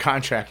still under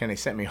contract, and they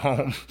sent me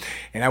home.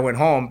 And I went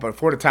home, but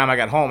before the time I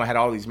got home, I had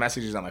all these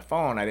messages on my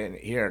phone. I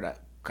didn't hear it. I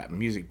got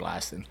music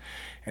blasting.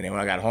 And then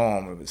when I got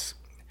home, it was...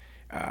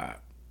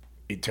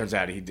 it turns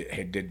out he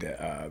did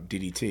the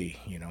DDT,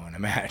 in a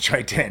match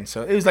right then.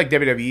 So it was like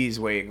WWE's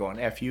way of going,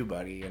 F you,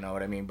 buddy, you know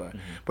what I mean? But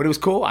it was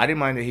cool. I didn't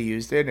mind that he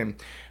used it.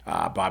 And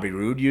Bobby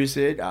Roode used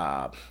it.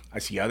 I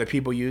see other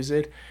people use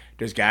it.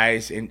 There's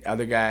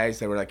other guys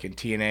that were like in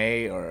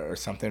TNA or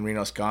something,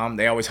 Reno Scum.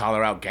 They always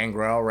holler out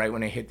Gangrel right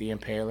when they hit the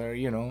Impaler,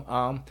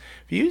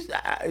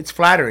 it's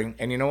flattering.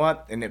 And you know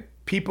what? And if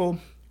people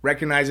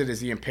recognize it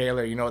as the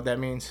Impaler, you know what that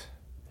means?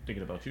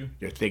 Thinking about you.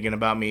 They're thinking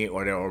about me,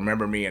 or they'll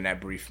remember me in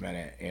that brief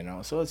minute,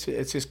 So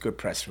it's just good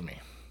press for me.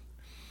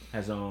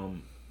 Has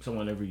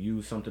someone ever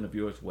used something of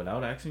yours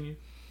without asking you?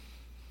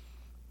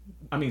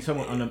 I mean,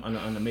 someone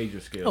on a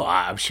major scale. Oh,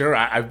 I'm sure.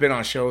 I've been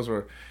on shows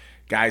where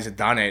guys have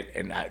done it,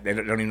 and they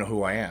don't even know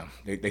who I am.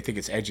 They think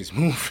it's Edge's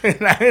move,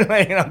 and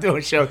I'm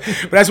doing shows.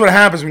 But that's what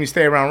happens when you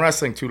stay around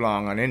wrestling too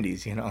long on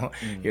indies.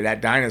 You're that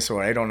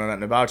dinosaur. They don't know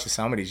nothing about you.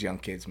 Some of these young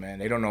kids, man,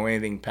 they don't know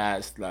anything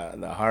past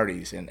the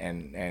Hardys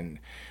and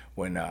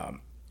when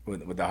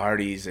with the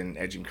Hardys and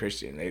Edge and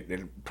Christian,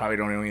 they probably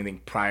don't know anything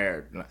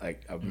prior,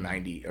 like of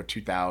 90 or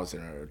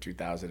 2000 or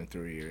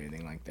 2003 or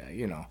anything like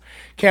that.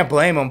 Can't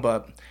blame them,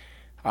 but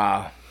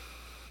I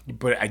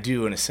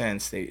do in a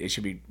sense. They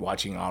should be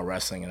watching all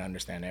wrestling and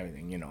understand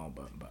everything.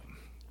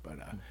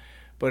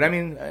 But I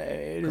mean,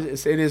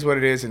 it is what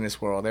it is in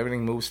this world.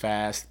 Everything moves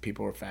fast.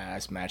 People are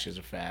fast. Matches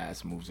are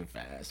fast. Moves are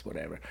fast.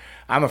 Whatever.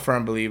 I'm a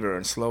firm believer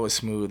in slow is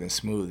smooth and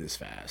smooth is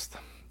fast.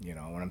 When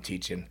I'm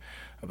teaching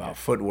about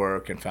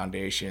footwork and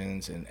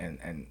foundations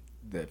and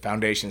the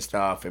foundation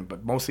stuff,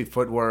 but mostly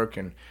footwork,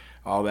 and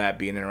all that,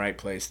 being in the right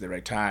place at the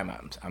right time.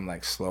 I'm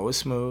like slow is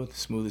smooth,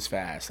 smooth is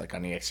fast, like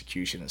on the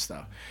execution and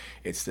stuff.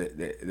 It's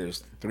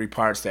there's 3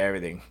 parts to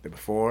everything: the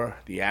before,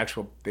 the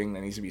actual thing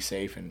that needs to be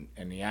safe, and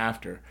the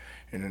after.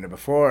 And then the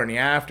before and the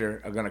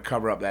after are going to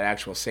cover up that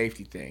actual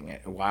safety thing.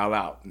 And while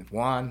out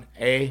while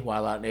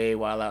out in A,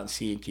 while out in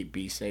C, and keep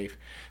B safe.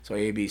 So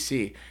A, B,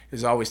 C.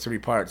 There's always 3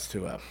 parts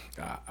to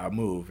a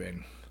move,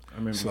 and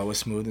slow is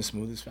smooth and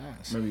smooth is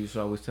fast. Remember, you used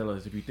to always tell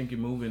us, if you think you're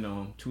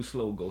moving too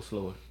slow, go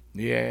slower.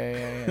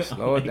 Yeah.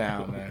 Slow it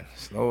down, man.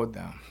 Slow it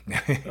down.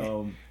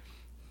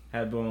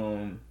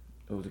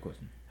 What was the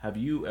question? Have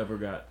you ever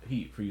got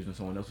heat for using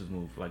someone else's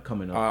move, like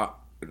coming up?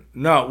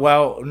 No.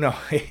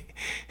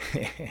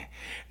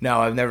 No,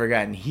 I've never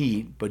gotten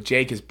heat, but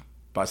Jake has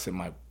busted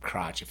my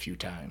crotch a few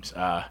times.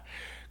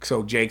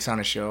 So Jake's on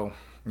a show.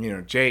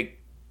 Jake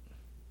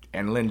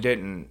and Lynn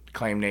Denton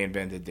claimed they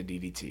invented the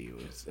DDT. It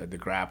was the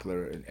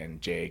grappler and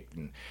Jake.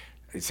 And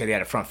they said he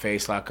had a front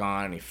face lock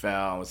on and he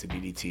fell. It was the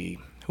DDT.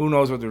 Who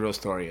knows what the real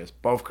story is?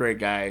 Both great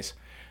guys.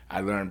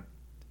 I learned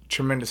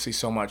tremendously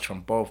so much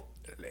from both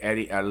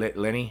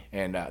Lenny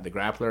and the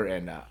grappler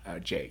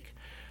and Jake.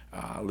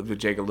 Lived with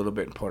Jake a little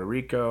bit in Puerto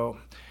Rico.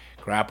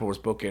 Grappler was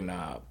booking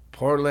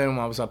Portland when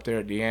I was up there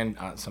at the end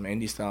on some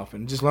indie stuff,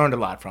 and just learned a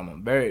lot from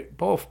him.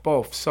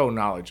 Both so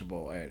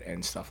knowledgeable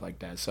and stuff like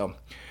that. So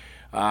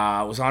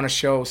I was on a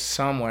show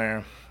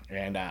somewhere,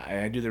 and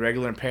I do the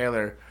regular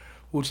impaler,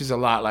 which is a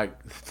lot like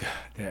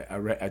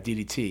a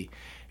DDT.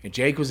 And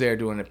Jake was there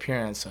doing an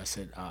appearance. So I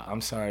said,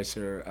 "I'm sorry,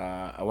 sir.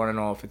 I want to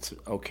know if it's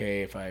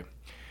okay if I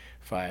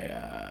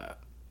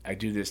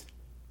do this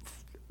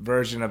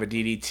version of a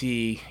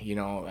DDT.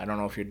 I don't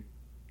know if you're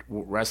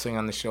wrestling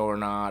on the show or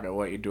not, or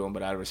what you're doing,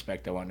 but out of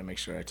respect, I wanted to make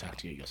sure I talked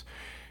to you." He goes,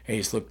 and he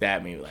just looked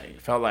at me like,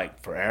 it felt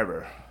like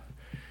forever.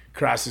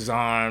 Crossed his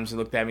arms,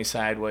 looked at me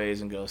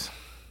sideways, and goes,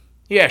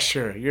 "Yeah,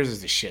 sure, yours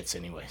is the shits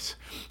anyways."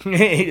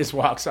 He just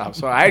walks off.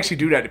 So I actually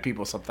do that to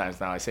people sometimes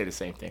now. I say the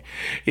same thing.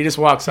 He just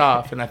walks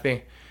off, and I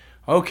think,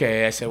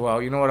 okay. I said,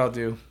 well, you know what I'll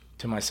do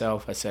to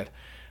myself? I said,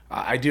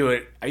 I do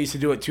it. I used to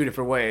do it 2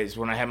 different ways.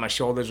 When I had my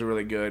shoulders were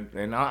really good,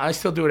 and I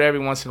still do it every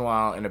once in a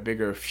while in a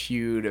bigger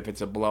feud. If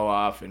it's a blow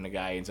off and the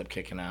guy ends up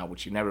kicking out,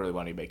 which you never really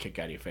want anybody to kick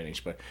out of your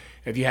finish. But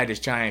if you had this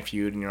giant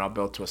feud and you're all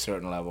built to a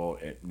certain level,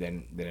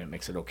 then it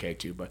makes it okay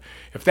too. But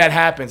if that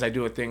happens, I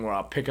do a thing where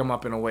I'll pick them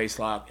up in a waist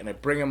lock and I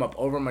bring them up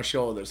over my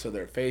shoulder so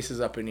their face is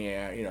up in the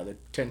air. Their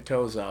 10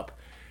 toes up,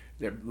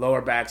 their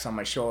lower back's on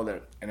my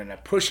shoulder, and then I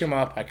push them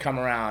up. I come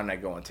around and I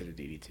go into the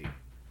DDT.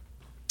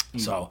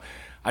 So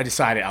I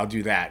decided I'll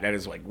do that. That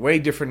is like way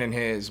different than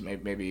his.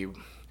 Maybe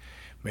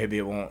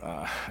it won't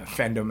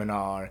offend him and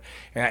all.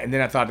 And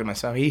then I thought to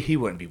myself, he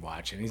wouldn't be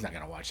watching. He's not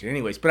going to watch it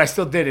anyways. But I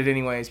still did it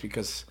anyways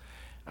because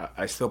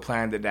I still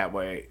planned it that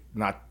way,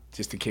 not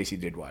just in case he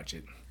did watch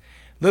it.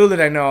 Little did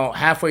I know,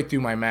 halfway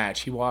through my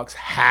match, he walks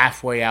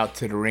halfway out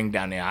to the ring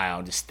down the aisle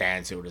and just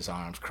stands there with his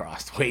arms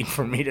crossed, waiting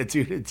for me to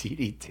do the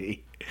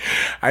DDT.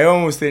 I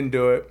almost didn't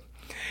do it.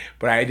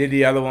 But I did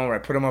the other one where I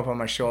put him up on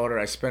my shoulder,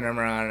 I spin him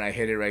around, and I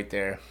hit it right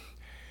there.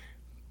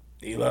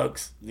 He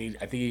looks.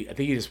 I think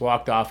he just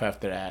walked off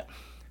after that.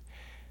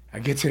 I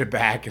get to the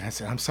back, and I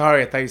said, "I'm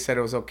sorry. I thought you said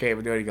it was okay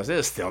to do it." He goes, "It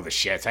was still the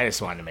shits. I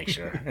just wanted to make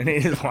sure." And he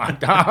just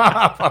walked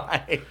off.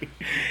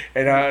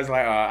 And I was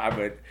like,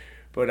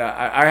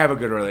 I have a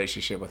good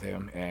relationship with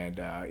him,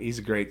 and he's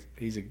a great.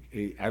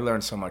 I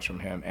learned so much from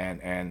him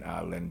and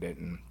Lynn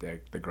Denton, the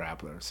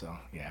grappler. So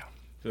yeah,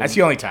 that's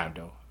the only time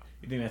though.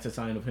 You think that's a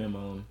sign of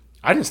him?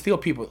 I didn't steal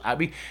people.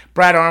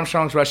 Brad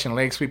Armstrong's Russian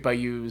leg sweep I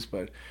use,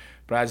 but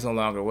Brad's no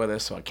longer with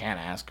us, so I can't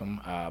ask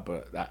him.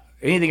 But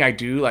anything I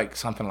do, like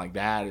something like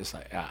that, is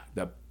like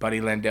the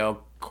Buddy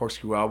Landell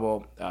corkscrew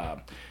elbow.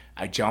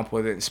 I jump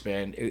with it and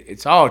spin.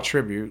 It's all a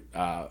tribute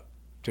to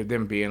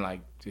them being like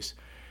just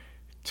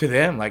to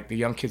them. Like the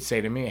young kids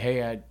say to me,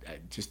 "Hey, I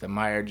just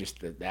admire just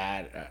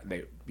that."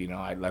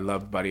 I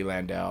love Buddy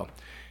Landell.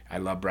 I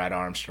love Brad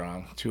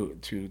Armstrong.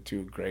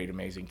 Two great,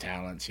 amazing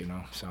talents,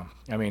 So,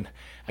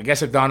 I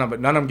guess I've done them, but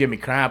none of them give me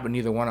crap, and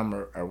neither one of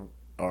them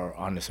are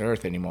on this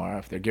earth anymore.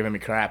 If they're giving me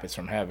crap, it's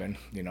from heaven,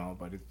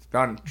 But it's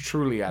done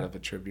truly out of a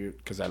tribute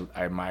because I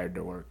admired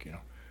their work,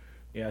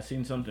 Yeah, I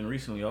seen something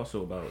recently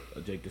also about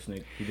Jake the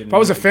Snake. If I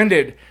was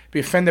offended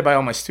by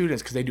all my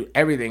students because they do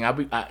everything.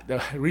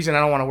 The reason I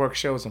don't want to work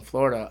shows in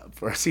Florida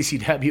for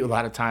CCW a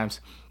lot of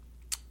times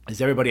is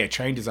everybody I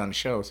trained is on the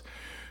shows.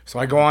 So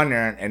I go on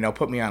there and they'll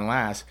put me on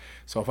last.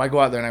 So if I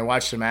go out there and I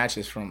watch the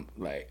matches from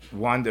like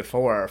 1 to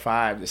 4 or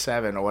 5 to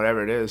 7 or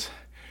whatever it is,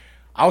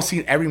 I'll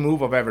see every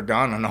move I've ever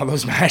done on all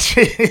those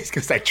matches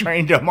because I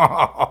trained them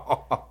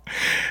all.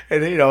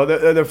 And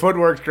their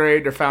footwork's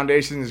great, their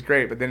foundation is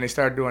great, but then they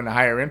start doing the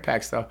higher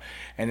impact stuff,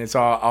 and it's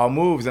all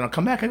moves. And I'll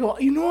come back, I go,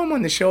 I'm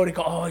on the show. They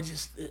go, I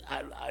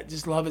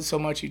just love it so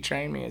much. You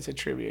trained me. It's a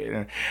tribute.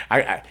 And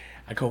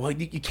I go, well,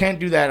 you can't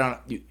do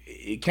that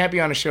you can't be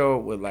on a show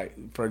with,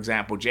 like, for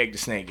example, Jake the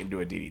Snake and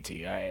do a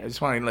DDT. I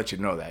just want to let you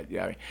know that.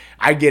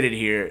 I get it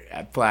here.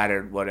 I'm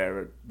flattered,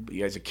 whatever.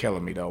 You guys are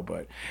killing me though,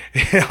 but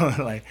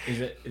like,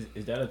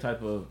 is that a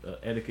type of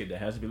etiquette that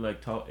has to be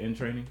like taught in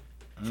training?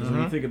 So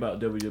when you think about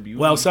WWE,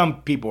 Well,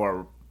 some people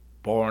are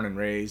born and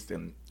raised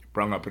and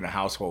brought up in a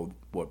household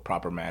with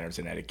proper manners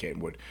and etiquette,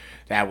 and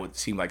that would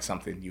seem like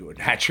something you would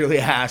naturally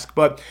ask.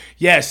 But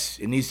yes,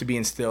 it needs to be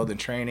instilled in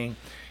training.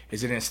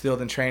 Is it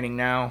instilled in training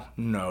now?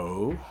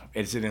 No.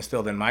 Is it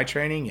instilled in my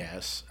training?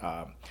 Yes.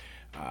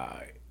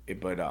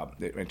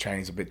 But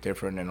training's a bit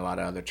different than a lot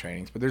of other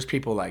trainings. But there's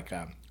people like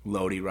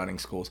Lodi running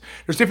schools.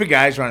 There's different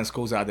guys running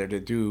schools out there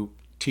that do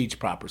teach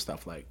proper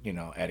stuff like,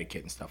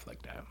 etiquette and stuff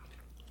like that.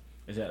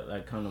 Is that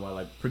like kind of why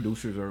like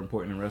producers are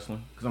important in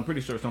wrestling? Because I'm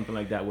pretty sure something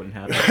like that wouldn't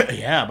happen.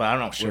 Yeah, but I'm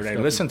not sure they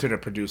listen to the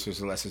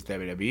producers unless it's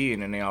WWE,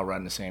 and then they all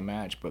run the same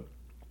match. But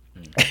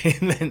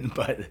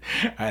but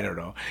I don't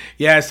know.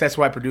 Yes, that's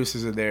why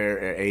producers are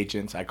there.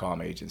 Agents, I call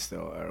them agents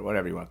still, or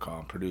whatever you want to call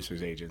them,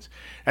 producers, agents.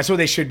 That's what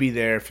they should be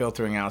there,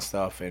 filtering out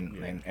stuff and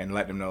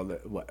letting them know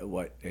that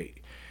what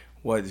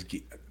is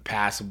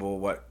passable,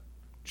 what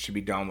should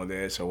be done with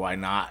this, or why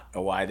not,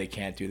 or why they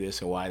can't do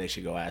this, or why they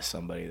should go ask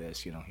somebody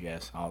this.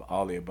 Yes,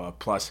 all the above.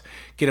 Plus,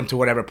 get them to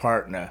whatever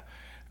part in the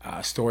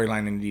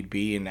storyline they need to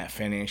be in that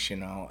finish.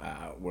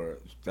 Where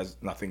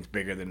nothing's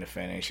bigger than the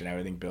finish and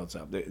everything builds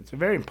up. It's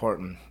very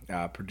important,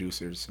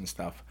 producers and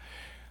stuff.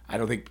 I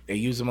don't think they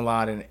use them a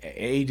lot in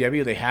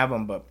AEW. They have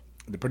them, but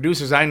the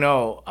producers I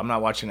know, I'm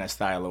not watching that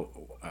style of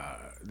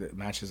the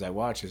matches I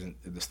watch isn't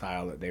the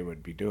style that they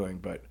would be doing,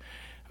 but.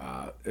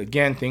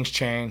 Again, things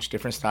change,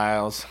 different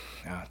styles,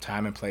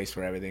 time and place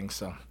for everything.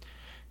 So,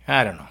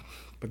 I don't know.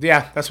 But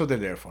yeah, that's what they're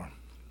there for.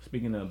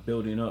 Speaking of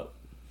building up,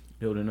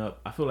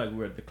 I feel like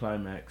we're at the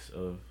climax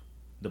of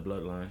the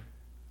Bloodline.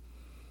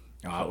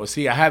 Well,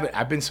 see,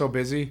 I've been so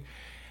busy.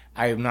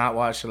 I have not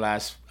watched the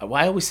last.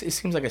 It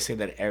seems like I say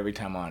that every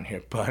time on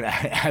here, but I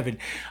haven't.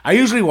 I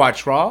usually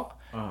watch Raw.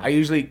 I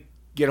usually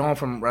get home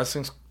from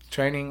wrestling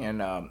training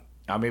and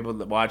I'm able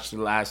to watch the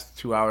last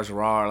 2 hours of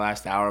Raw or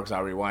last hour because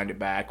I'll rewind it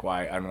back while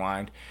I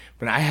unwind.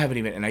 But I haven't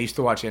even, and I used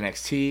to watch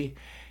NXT.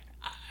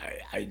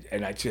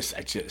 I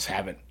just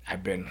haven't.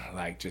 I've been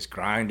like just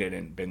grinding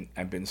and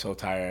I've been so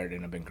tired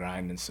and I've been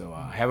grinding. So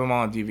I have them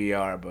on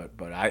DVR,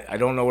 but I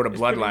don't know where the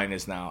Bloodline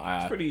is now.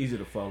 It's pretty easy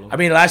to follow. I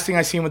mean, the last thing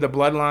I seen with the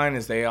Bloodline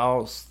is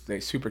they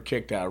super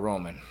kicked out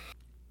Roman.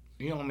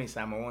 You know how many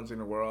Samoans in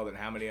the world and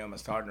how many of them are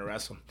starting to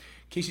wrestle?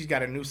 Kishi's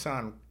got a new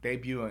son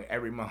debuting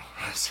every month.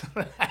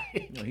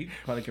 He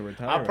probably can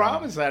retire. I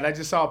promise that. I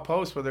just saw a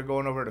post where they're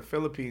going over to the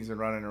Philippines and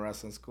running a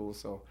wrestling school.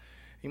 So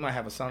he might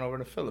have a son over in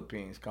the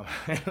Philippines coming.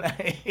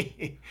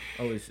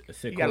 It's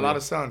sick. He got a lot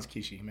of sons,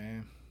 Kishi,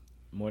 man.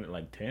 More than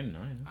like 10,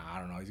 9. I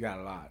don't know. He's got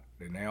a lot.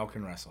 And they all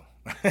can wrestle.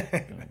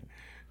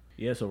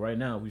 Yeah, so right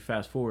now, we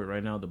fast forward.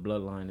 Right now, the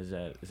Bloodline is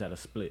at a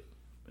split.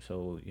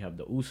 So you have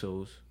the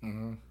Usos.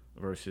 Mm-hmm.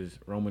 Versus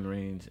Roman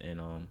Reigns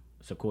and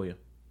Sequoia.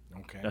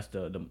 Okay, that's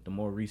the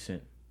more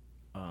recent.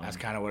 That's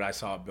kind of what I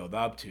saw it build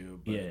up to.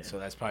 But, yeah. So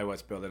that's probably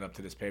what's building up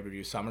to this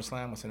pay-per-view.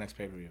 SummerSlam. What's the next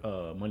pay-per-view?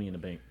 Money in the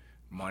Bank.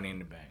 Money in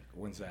the Bank.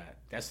 When's that?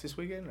 That's this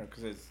weekend, or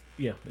because it's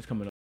it's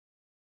coming up.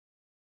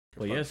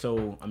 But yeah,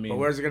 so I mean, but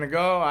where's it gonna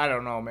go? I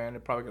don't know, man.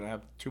 They're probably gonna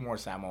have 2 more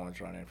Samoans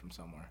run in from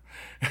somewhere.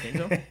 Think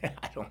so?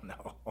 I don't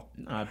know.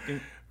 No, I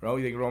think. Bro,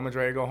 you think Roman's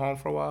ready to go home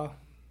for a while?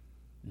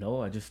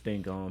 No, I just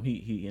think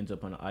he ends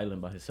up on an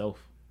island by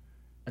himself.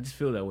 I just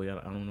feel that way.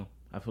 I don't know.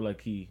 I feel like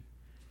he,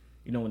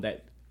 when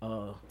that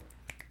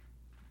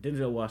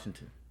Denzel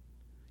Washington,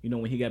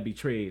 when he got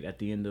betrayed at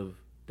the end of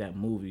that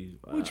movie.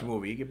 Which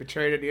movie? He get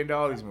betrayed at the end of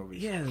all these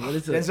movies. Yeah, well,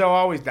 Denzel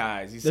always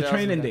dies. The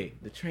Training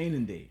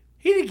Day.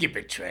 He didn't get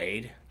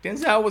betrayed.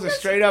 Denzel was a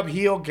straight up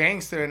heel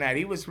gangster in that.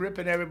 He was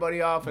ripping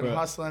everybody off and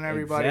hustling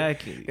everybody.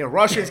 Exactly. The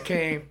Russians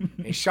came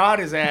and shot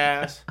his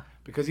ass.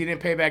 Because he didn't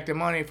pay back the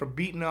money for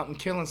beating up and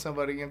killing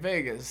somebody in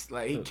Vegas.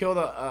 Like, he killed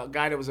a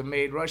guy that was a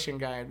made Russian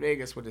guy in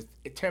Vegas with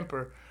a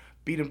temper,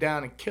 beat him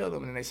down and killed him.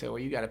 And then they said, well,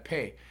 you got to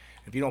pay.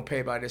 If you don't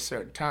pay by this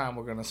certain time,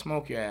 we're going to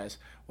smoke your ass.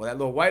 Well, that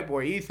little white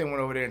boy, Ethan,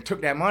 went over there and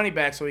took that money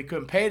back so he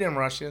couldn't pay them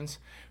Russians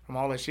from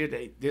all that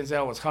shit.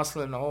 Denzel was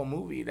hustling the whole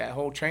movie, that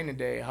whole Training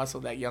Day,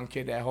 hustled that young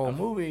kid that whole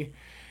movie.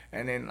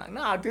 And then,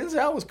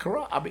 Denzel was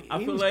corrupt.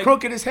 He was like,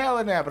 crooked as hell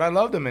in that, but I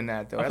loved him in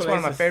that, though. That's one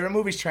of my favorite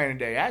movies, Training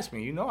Day. Ask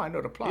me. I know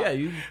the plot. Yeah,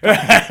 you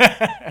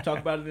talk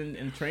about it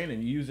in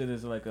training. You use it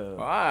as like a...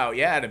 Wow,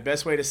 yeah. The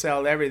best way to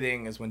sell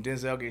everything is when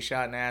Denzel gets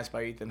shot in the ass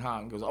by Ethan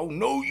Hawke and goes, oh,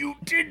 no, you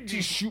didn't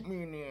just shoot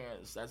me in the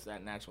ass. That's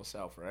that natural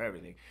sell for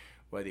everything.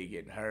 Whether you're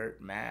getting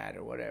hurt, mad,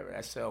 or whatever.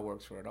 That sell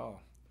works for it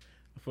all.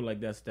 I feel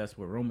like that's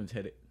where Roman's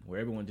headed, where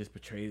everyone just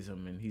betrays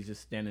him, and he's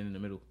just standing in the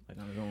middle, like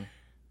on his own.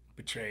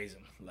 Betrays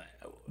him,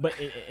 but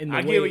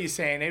I get what you're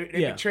saying.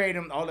 They betrayed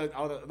him.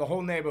 The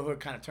whole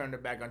neighborhood kind of turned their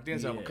back on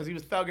Denzel because he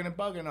was thugging and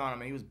bugging on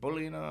him, and he was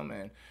bullying them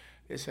and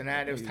this and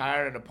that. They was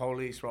tired of the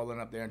police rolling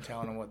up there and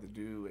telling them what to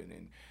do, and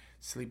then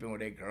sleeping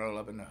with their girl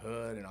up in the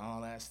hood and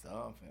all that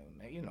stuff.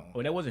 And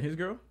Oh, that wasn't his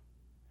girl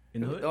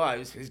in the hood. Oh, it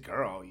was his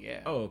girl.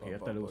 Yeah. Oh, okay. I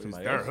thought it was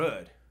somebody their else.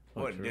 hood. It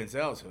wasn't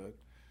Denzel's hood.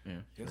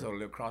 Yeah. Denzel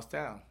lived across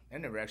town. They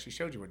never actually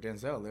showed you where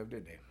Denzel lived,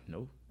 did they?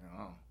 Nope.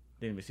 No.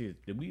 Did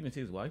we even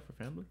see his wife or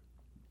family?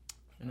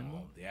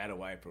 They had a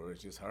wife, or it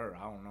was just her.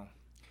 I don't know.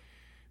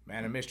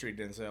 Man of mystery,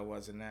 Denzel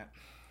wasn't that.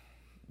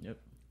 Yep.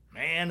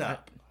 Man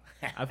up.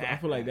 I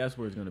feel like that's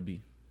where it's gonna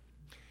be.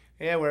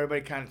 Yeah, where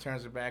everybody kind of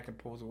turns their back and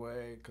pulls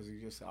away because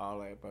he's just all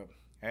that. But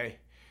hey,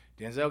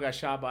 Denzel got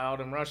shot by all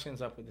them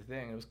Russians up at the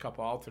thing. It was a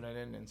couple alternate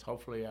endings.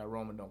 Hopefully,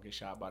 Roman don't get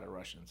shot by the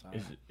Russians.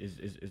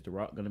 Is The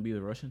Rock gonna be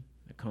the Russian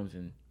that comes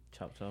and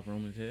chops off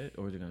Roman's head,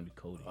 or is it gonna be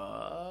Cody?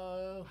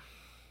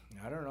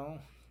 I don't know.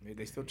 Maybe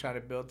they still try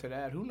to build to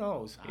that. Who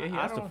knows? Yeah, he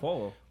has to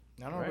fall.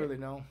 I don't really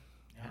know.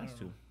 He has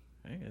to.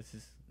 Hey, that's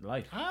his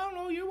life. I don't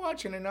know. You're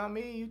watching it, not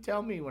me. You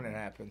tell me when it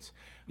happens.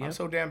 Yep. I'm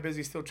so damn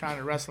busy still trying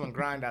to wrestle and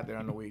grind out there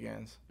on the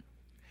weekends.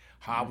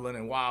 Hobbling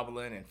and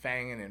wobbling and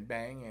fanging and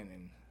banging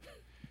and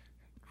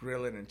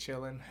grilling and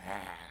chilling.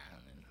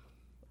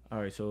 All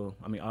right, so,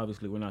 I mean,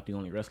 obviously we're not the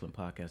only wrestling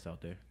podcast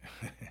out there.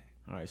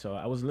 All right, so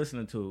I was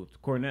listening to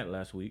Cornett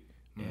last week,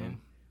 and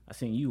I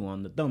seen you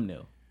on the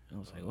thumbnail. And I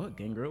was like, what?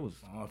 Gangrel was...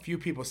 a few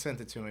people sent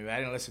it to me, but I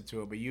didn't listen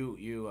to it. But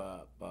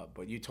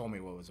you told me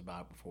what it was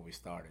about before we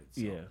started.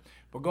 So. Yeah.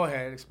 But go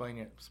ahead, explain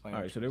it. All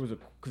right, so there was a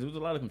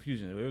lot of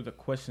confusion. There was a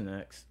question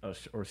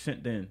asked or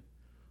sent in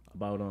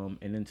about an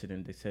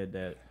incident. They said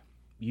that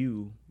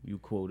you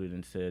quoted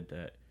and said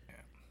that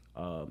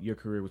your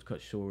career was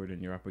cut short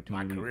and your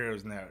opportunity. My career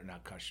was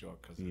not cut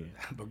short because of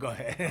that. But go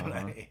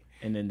ahead.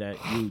 And then that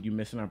you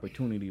missed an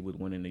opportunity with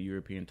winning the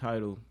European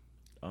title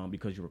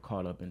because you were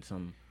caught up in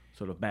some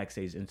sort of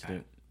backstage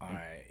incident. All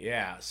right,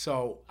 yeah.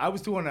 So I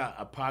was doing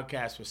a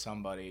podcast with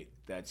somebody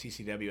that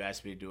CCW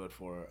asked me to do it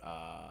for.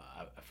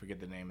 I forget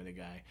the name of the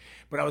guy,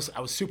 but I was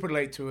super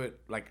late to it.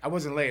 Like I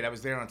wasn't late. I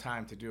was there on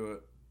time to do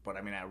it. But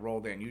I mean, I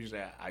rolled in.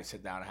 Usually, I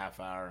sit down a half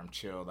hour. I'm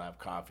chilled. I have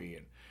coffee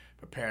and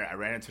prepare. I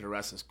ran into the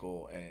wrestling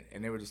school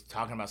and they were just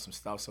talking about some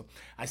stuff. So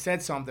I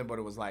said something, but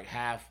it was like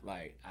half.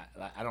 Like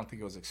I don't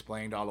think it was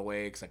explained all the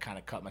way because I kind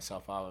of cut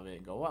myself out of it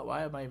and go, what?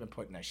 Why am I even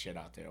putting that shit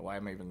out there? Why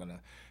am I even gonna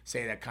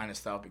say that kind of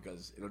stuff?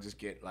 Because it'll just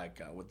get like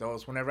with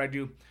those. Whenever I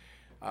do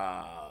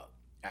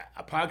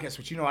a podcast,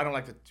 which I don't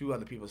like to do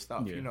other people's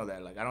stuff. Yeah. You know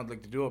that. Like I don't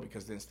like to do it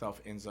because then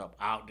stuff ends up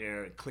out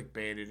there and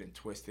clickbaited and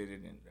twisted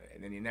and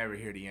then you never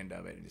hear the end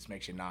of it. It just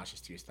makes you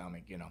nauseous to your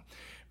stomach.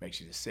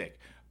 Makes you just sick.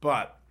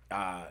 But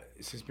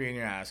since being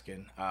here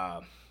asking,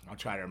 I'll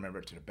try to remember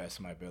it to the best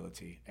of my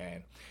ability.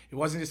 And it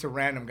wasn't just a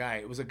random guy.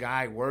 It was a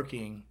guy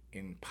working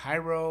in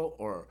pyro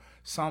or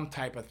some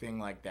type of thing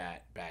like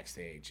that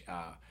backstage.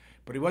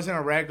 But he wasn't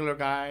a regular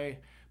guy.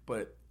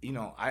 But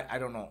I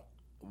don't know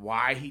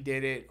why he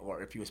did it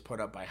or if he was put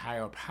up by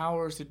higher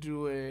powers to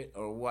do it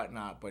or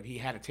whatnot, but he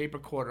had a tape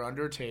recorder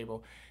under a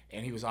table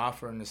and he was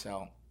offering to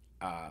sell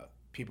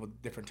people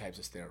different types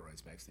of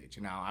steroids backstage.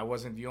 Now, I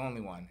wasn't the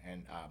only one,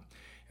 and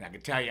I can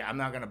tell you, I'm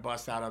not going to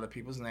bust out other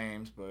people's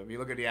names, but if you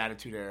look at the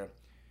attitude there,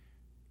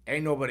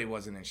 ain't nobody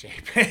wasn't in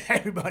shape.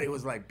 Everybody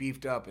was like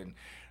beefed up and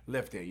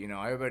lifted,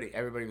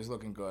 everybody was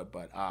looking good.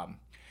 But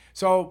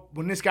so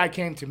when this guy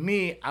came to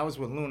me, I was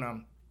with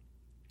Luna.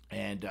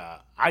 And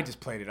I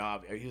just played it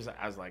off.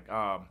 I was like,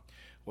 well,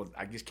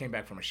 I just came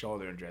back from a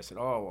shoulder injury. I said,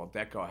 oh, well,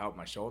 Deco helped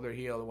my shoulder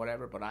heal or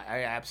whatever. But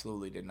I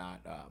absolutely did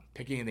not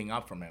pick anything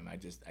up from him. I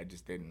just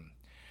didn't.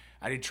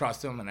 I didn't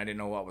trust him, and I didn't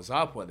know what was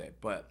up with it.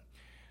 But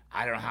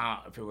I don't know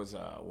how, if it was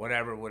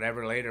whatever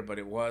later. But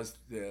it was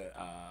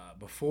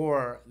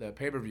before the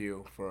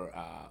pay-per-view for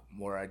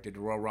where I did the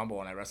Royal Rumble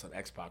and I wrestled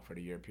X-Pac for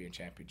the European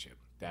Championship.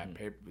 That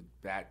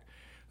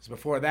was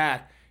before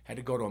that. Had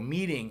to go to a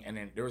meeting, and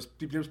then there was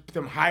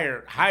some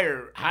higher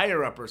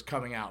uppers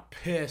coming out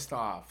pissed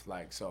off,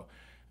 like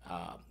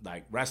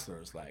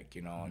wrestlers,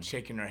 and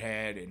shaking their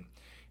head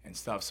and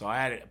stuff. So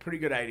I had a pretty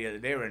good idea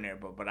that they were in there,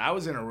 but I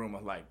was in a room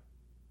with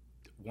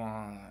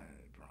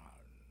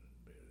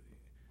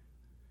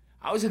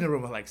I was in a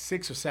room with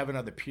 6 or 7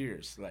 other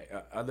peers,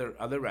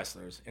 other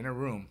wrestlers in a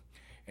room.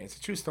 And it's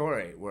a true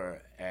story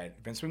where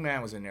Vince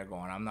McMahon was in there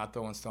going, I'm not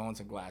throwing stones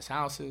in glass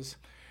houses.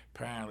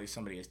 Apparently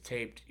somebody has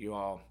taped you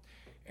all.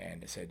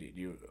 And they said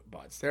you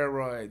bought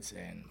steroids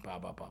and blah,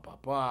 blah, blah, blah,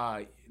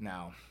 blah.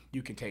 Now,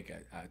 you can take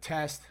a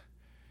test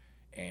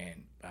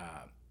and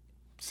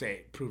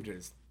prove that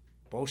it's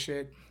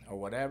bullshit or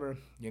whatever,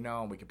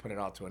 and we can put it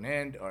all to an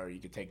end, or you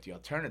could take the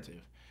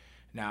alternative.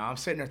 Now, I'm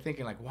sitting there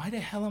thinking, why the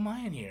hell am I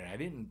in here? I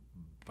didn't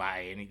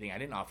buy anything. I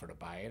didn't offer to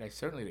buy it. I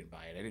certainly didn't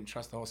buy it. I didn't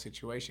trust the whole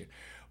situation.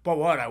 But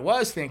what I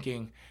was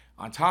thinking,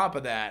 on top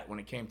of that, when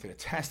it came to the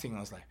testing, I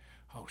was like,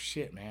 oh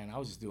shit, man, I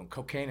was just doing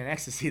cocaine and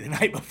ecstasy the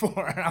night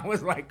before. And I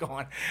was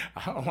going,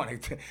 I don't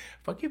want to,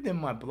 if I give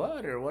them my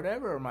blood or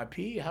whatever, or my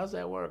pee, how's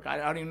that work? I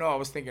don't even know. I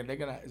was thinking, am I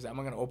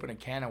going to open a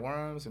can of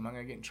worms? Am I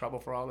going to get in trouble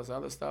for all this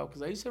other stuff?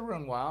 Because I used to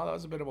run wild. I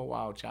was a bit of a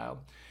wild child.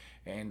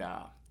 And,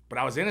 but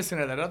I was innocent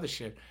of that other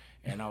shit.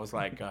 And I was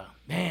like,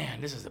 man,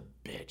 this is a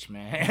bitch,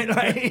 man.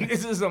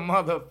 This is a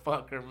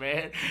motherfucker,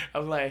 man. I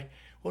was like,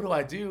 what do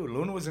I do?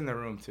 Luna was in the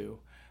room too.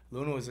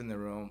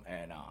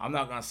 And I'm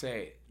not going to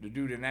say, the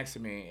dude next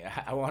to me,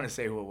 I want to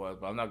say who it was,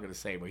 but I'm not going to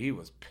say, but he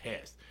was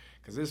pissed.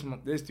 Because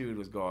this dude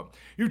was going,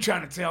 you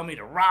trying to tell me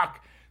The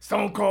Rock,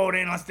 Stone Cold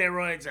ain't on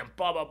steroids and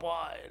blah, blah,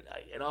 blah,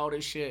 and all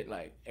this shit.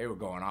 They were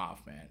going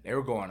off, man. They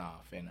were going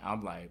off. And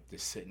I'm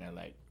just sitting there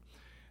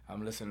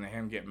I'm listening to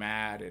him get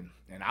mad, and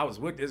I was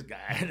with this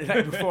guy the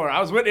night before. I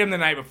was with him the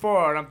night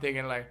before, and I'm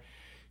thinking like,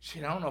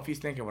 shit, I don't know if he's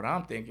thinking what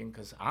I'm thinking,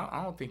 because I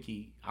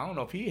don't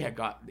know if he had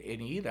got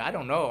any either. I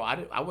don't know.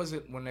 I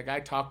wasn't, when the guy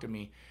talked to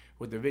me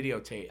with the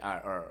videotape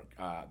or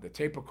the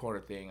tape recorder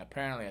thing.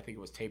 Apparently, I think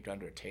it was taped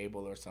under a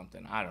table or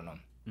something. I don't know.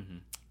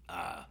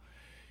 Mm-hmm.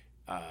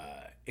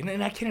 And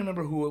then I can't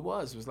remember who it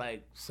was. It was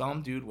like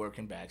some dude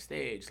working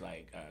backstage,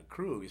 like a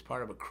crew. He's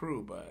part of a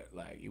crew, but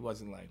like he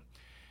wasn't like,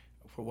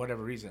 for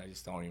whatever reason, I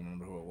just don't even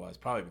remember who it was.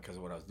 Probably because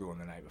of what I was doing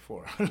the night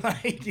before.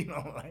 Like, you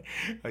know, like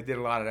I did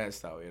a lot of that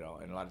stuff, you know,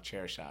 and a lot of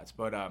chair shots.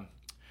 But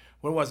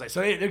where was I? So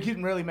they're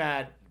getting really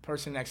mad. The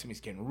person next to me is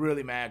getting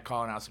really mad,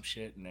 calling out some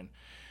shit, and then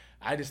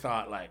I just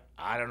thought, like,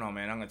 I don't know,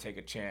 man. I'm gonna take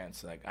a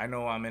chance. Like, I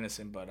know I'm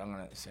innocent, but I'm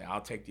gonna say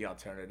I'll take the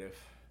alternative.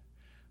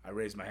 I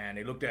raised my hand.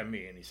 They looked at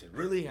me and he said,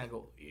 "Really?" I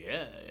go,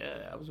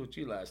 "Yeah. I was with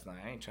you last night.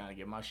 I ain't trying to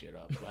get my shit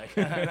up." Like,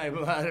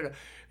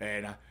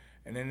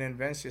 and then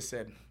Vince just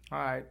said, "All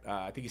right."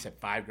 I think he said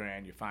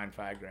 $5,000. You're fined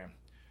 $5,000.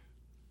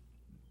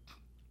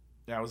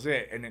 That was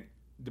it. And then,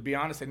 to be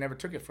honest, they never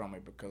took it from me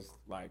because,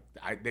 like,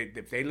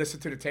 if they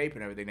listened to the tape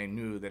and everything, they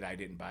knew that I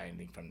didn't buy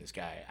anything from this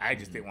guy. I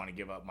just didn't want to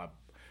give up my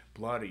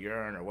blood or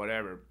urine or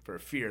whatever for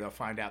fear they'll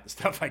find out the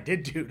stuff I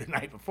did do the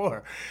night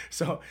before.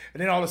 So,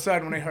 and then all of a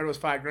sudden when they heard it was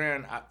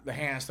 $5,000, the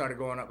hands started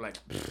going up like,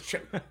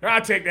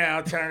 I'll take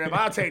that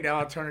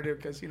alternative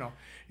because, you know,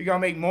 you're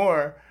going to make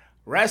more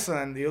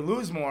wrestling. You'll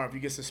lose more if you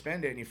get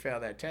suspended and you fail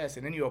that test.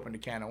 And then you open the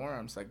can of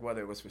worms, like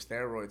whether it was for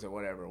steroids or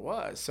whatever it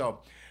was. So,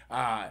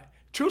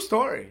 true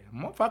story.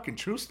 Fucking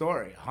true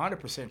story.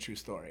 100% true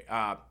story.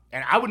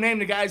 And I would name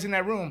the guys in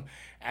that room.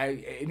 And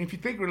if you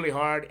think really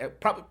hard,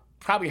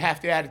 probably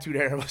half the attitude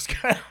era was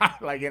kind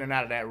of like in and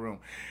out of that room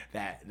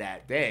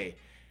that day.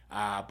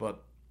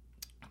 But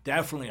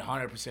definitely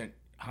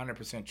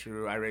 100%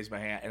 true. I raised my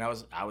hand, and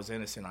I was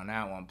innocent on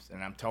that one.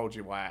 And I'm told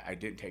you why I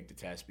didn't take the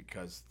test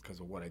because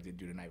of what I did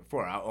do the night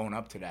before. I'll own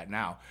up to that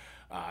now.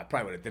 I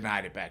probably would have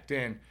denied it back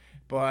then.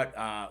 But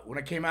when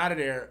I came out of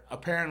there,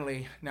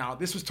 apparently, now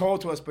this was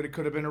told to us, but it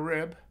could have been a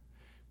rib.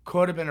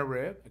 Could have been a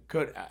rib. It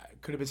could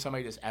have been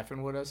somebody just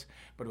effing with us.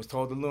 But it was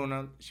told to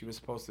Luna. She was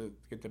supposed to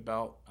get the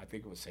belt. I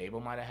think it was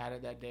Sable might have had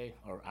it that day.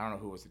 Or I don't know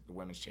who was the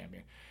women's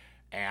champion.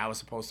 And I was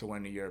supposed to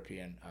win the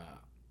European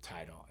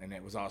title. And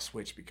it was all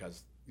switched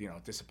because, you know,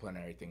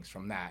 disciplinary things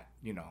from that,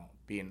 you know,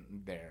 being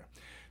there.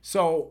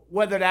 So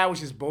whether that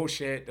was just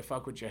bullshit to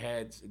fuck with your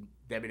heads in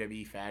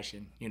WWE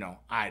fashion, you know,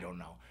 I don't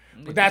know.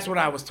 But that's what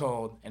I was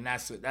told, and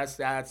that's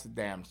the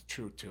damn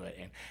truth to it.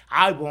 And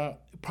I won't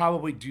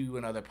probably do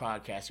another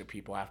podcast with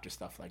people after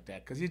stuff like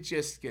that because it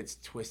just gets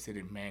twisted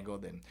and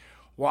mangled and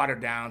watered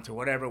down to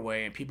whatever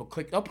way, and people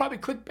they'll probably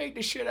clickbait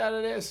the shit out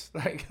of this,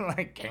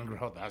 like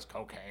Gangrel does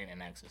cocaine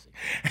and ecstasy.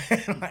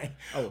 Like,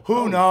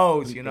 who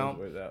knows, you know?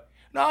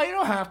 No, you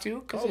don't have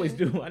to. I always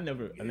do. I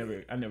never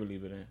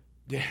leave it in.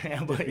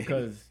 Yeah, but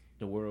because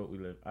the world we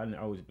live, I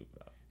always do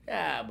that.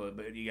 Yeah,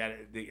 but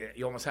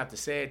you almost have to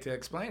say it to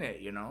explain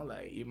it, you know?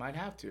 Like, you might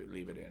have to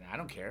leave it in. I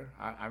don't care.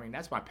 I mean,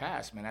 that's my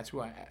past, man. That's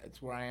where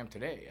I am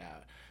today.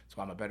 That's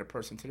why I'm a better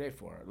person today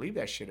for it. Leave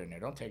that shit in there.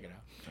 Don't take it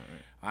out.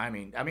 All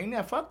right. I mean,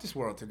 yeah, fuck this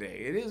world today.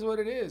 It is what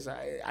it is.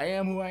 I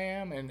am who I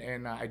am,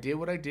 and I did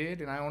what I did,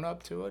 and I own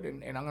up to it,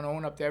 and I'm going to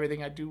own up to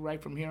everything I do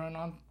right from here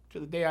on to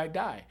the day I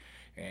die.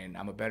 And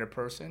I'm a better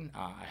person.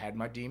 I had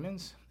my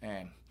demons,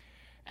 and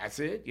that's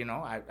it. You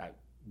know, I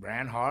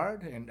ran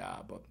hard, and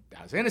but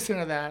I was innocent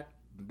of that.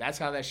 That's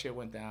how that shit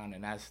went down,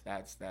 and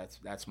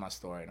that's my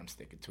story, and I'm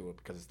sticking to it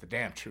because it's the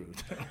damn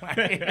truth.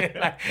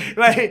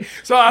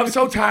 So I was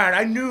so tired.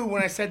 I knew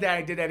when I said that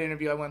I did that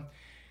interview, I went,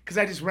 because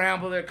I just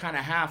rambled it kind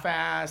of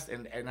half-assed,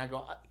 and I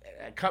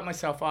cut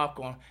myself off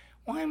going,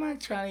 why am I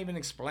trying to even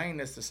explain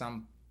this to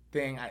something?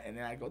 And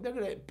then I go, they're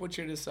gonna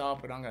butcher this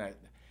up, and I'm gonna.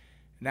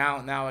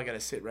 Now I got to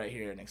sit right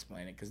here and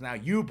explain it because now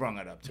you brung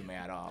it up to me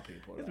out of all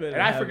people.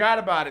 And I forgot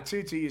about it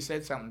too till you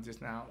said something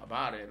just now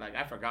about it. Like,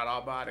 I forgot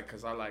all about it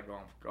because I like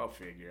going, go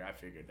figure. I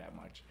figured that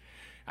much.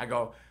 I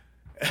go,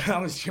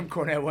 Jim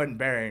Cornett wasn't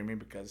burying me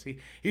because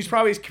he's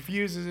probably as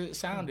confused as it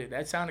sounded.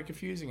 That sounded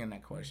confusing in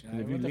that question.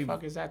 Like, what the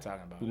fuck is that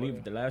talking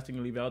about? The last thing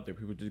you leave out there,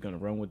 people are just going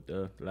to run with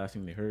the last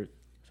thing they heard.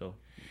 So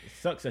it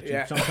sucks that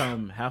you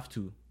sometimes have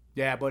to.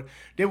 Yeah, but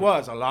there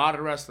was a lot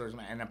of wrestlers,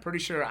 man. And I'm pretty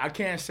sure, I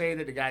can't say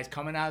that the guys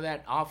coming out of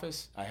that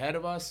office ahead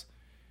of us,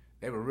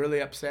 they were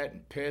really upset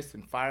and pissed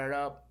and fired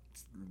up.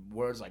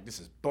 Words like, this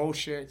is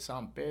bullshit,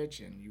 some bitch,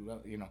 and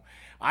you know.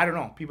 I don't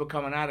know. People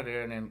coming out of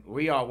there, and then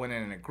we all went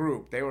in a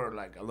group. They were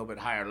like a little bit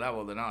higher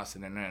level than us,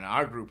 and then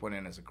our group went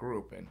in as a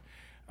group. And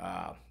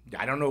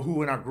I don't know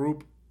who in our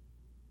group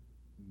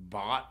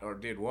bought or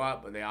did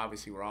what, but they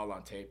obviously were all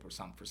on tape or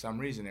something. For some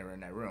reason, they were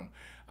in that room.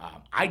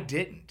 I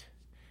didn't.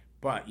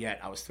 But yet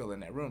I was still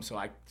in that room, so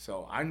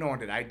I knowing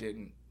that I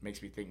didn't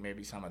makes me think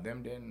maybe some of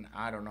them didn't.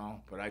 I don't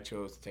know, but I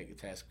chose to take the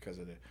test because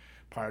of the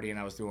partying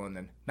I was doing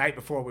the night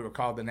before we were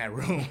called in that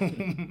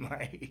room.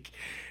 Like,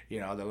 you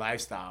know, the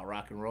lifestyle,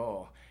 rock and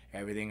roll,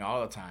 everything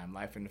all the time.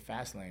 Life in the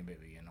fast lane,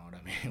 baby. You know what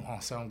I mean?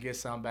 Want some, get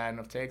some, bad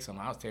enough, take some.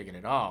 I was taking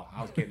it all.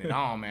 I was getting it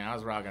on, man. I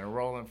was rocking and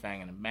rolling,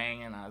 fanging and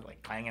banging. I was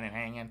like clanging and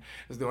hanging.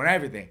 I was doing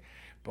everything.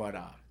 But,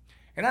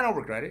 and I don't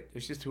regret it.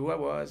 It's just who I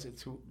was.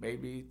 It's who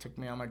maybe took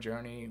me on my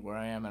journey where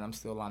I am, and I'm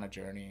still on a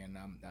journey. And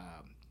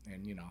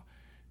you know,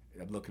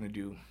 I'm looking to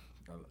do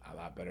a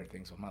lot better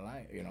things with my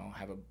life. You know,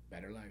 have a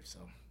better life. So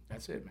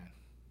that's it, man.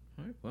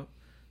 All right. Well,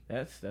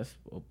 that's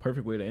a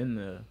perfect way to end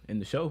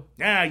the show.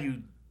 Yeah,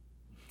 you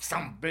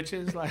some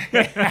bitches. Like,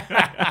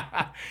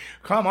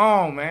 come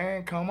on,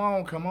 man. Come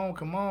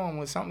on.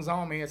 When something's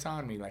on me, it's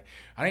on me. Like,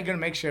 I ain't gonna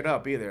make shit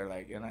up either.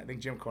 Like, and I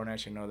think Jim Cornett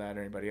should know that, or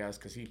anybody else,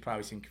 because he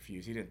probably seemed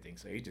confused. He didn't think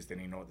so. He just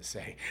didn't even know what to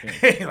say.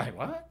 Yeah. Like,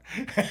 what?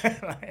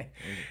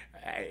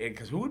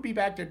 Because who would be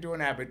back there doing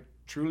that? But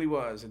truly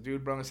was. A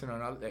dude brought us in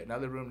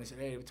another room. They said,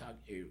 hey, we talk.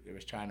 He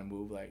was trying to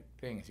move like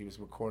things. He was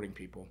recording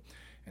people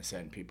and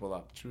setting people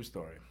up. True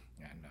story.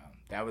 And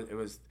it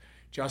was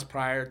just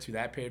prior to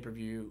that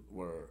pay-per-view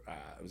where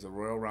it was a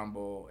Royal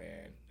Rumble,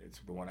 and it's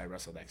the one I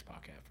wrestled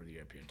X-Pac at for the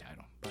European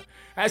title. But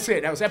that's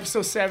it. That was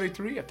episode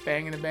 73 of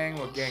Bangin' and Bang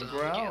with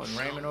Gangrel and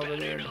Raymond over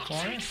there in the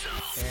corner.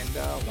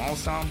 And want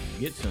some,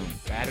 get some,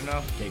 bad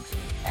enough, take some.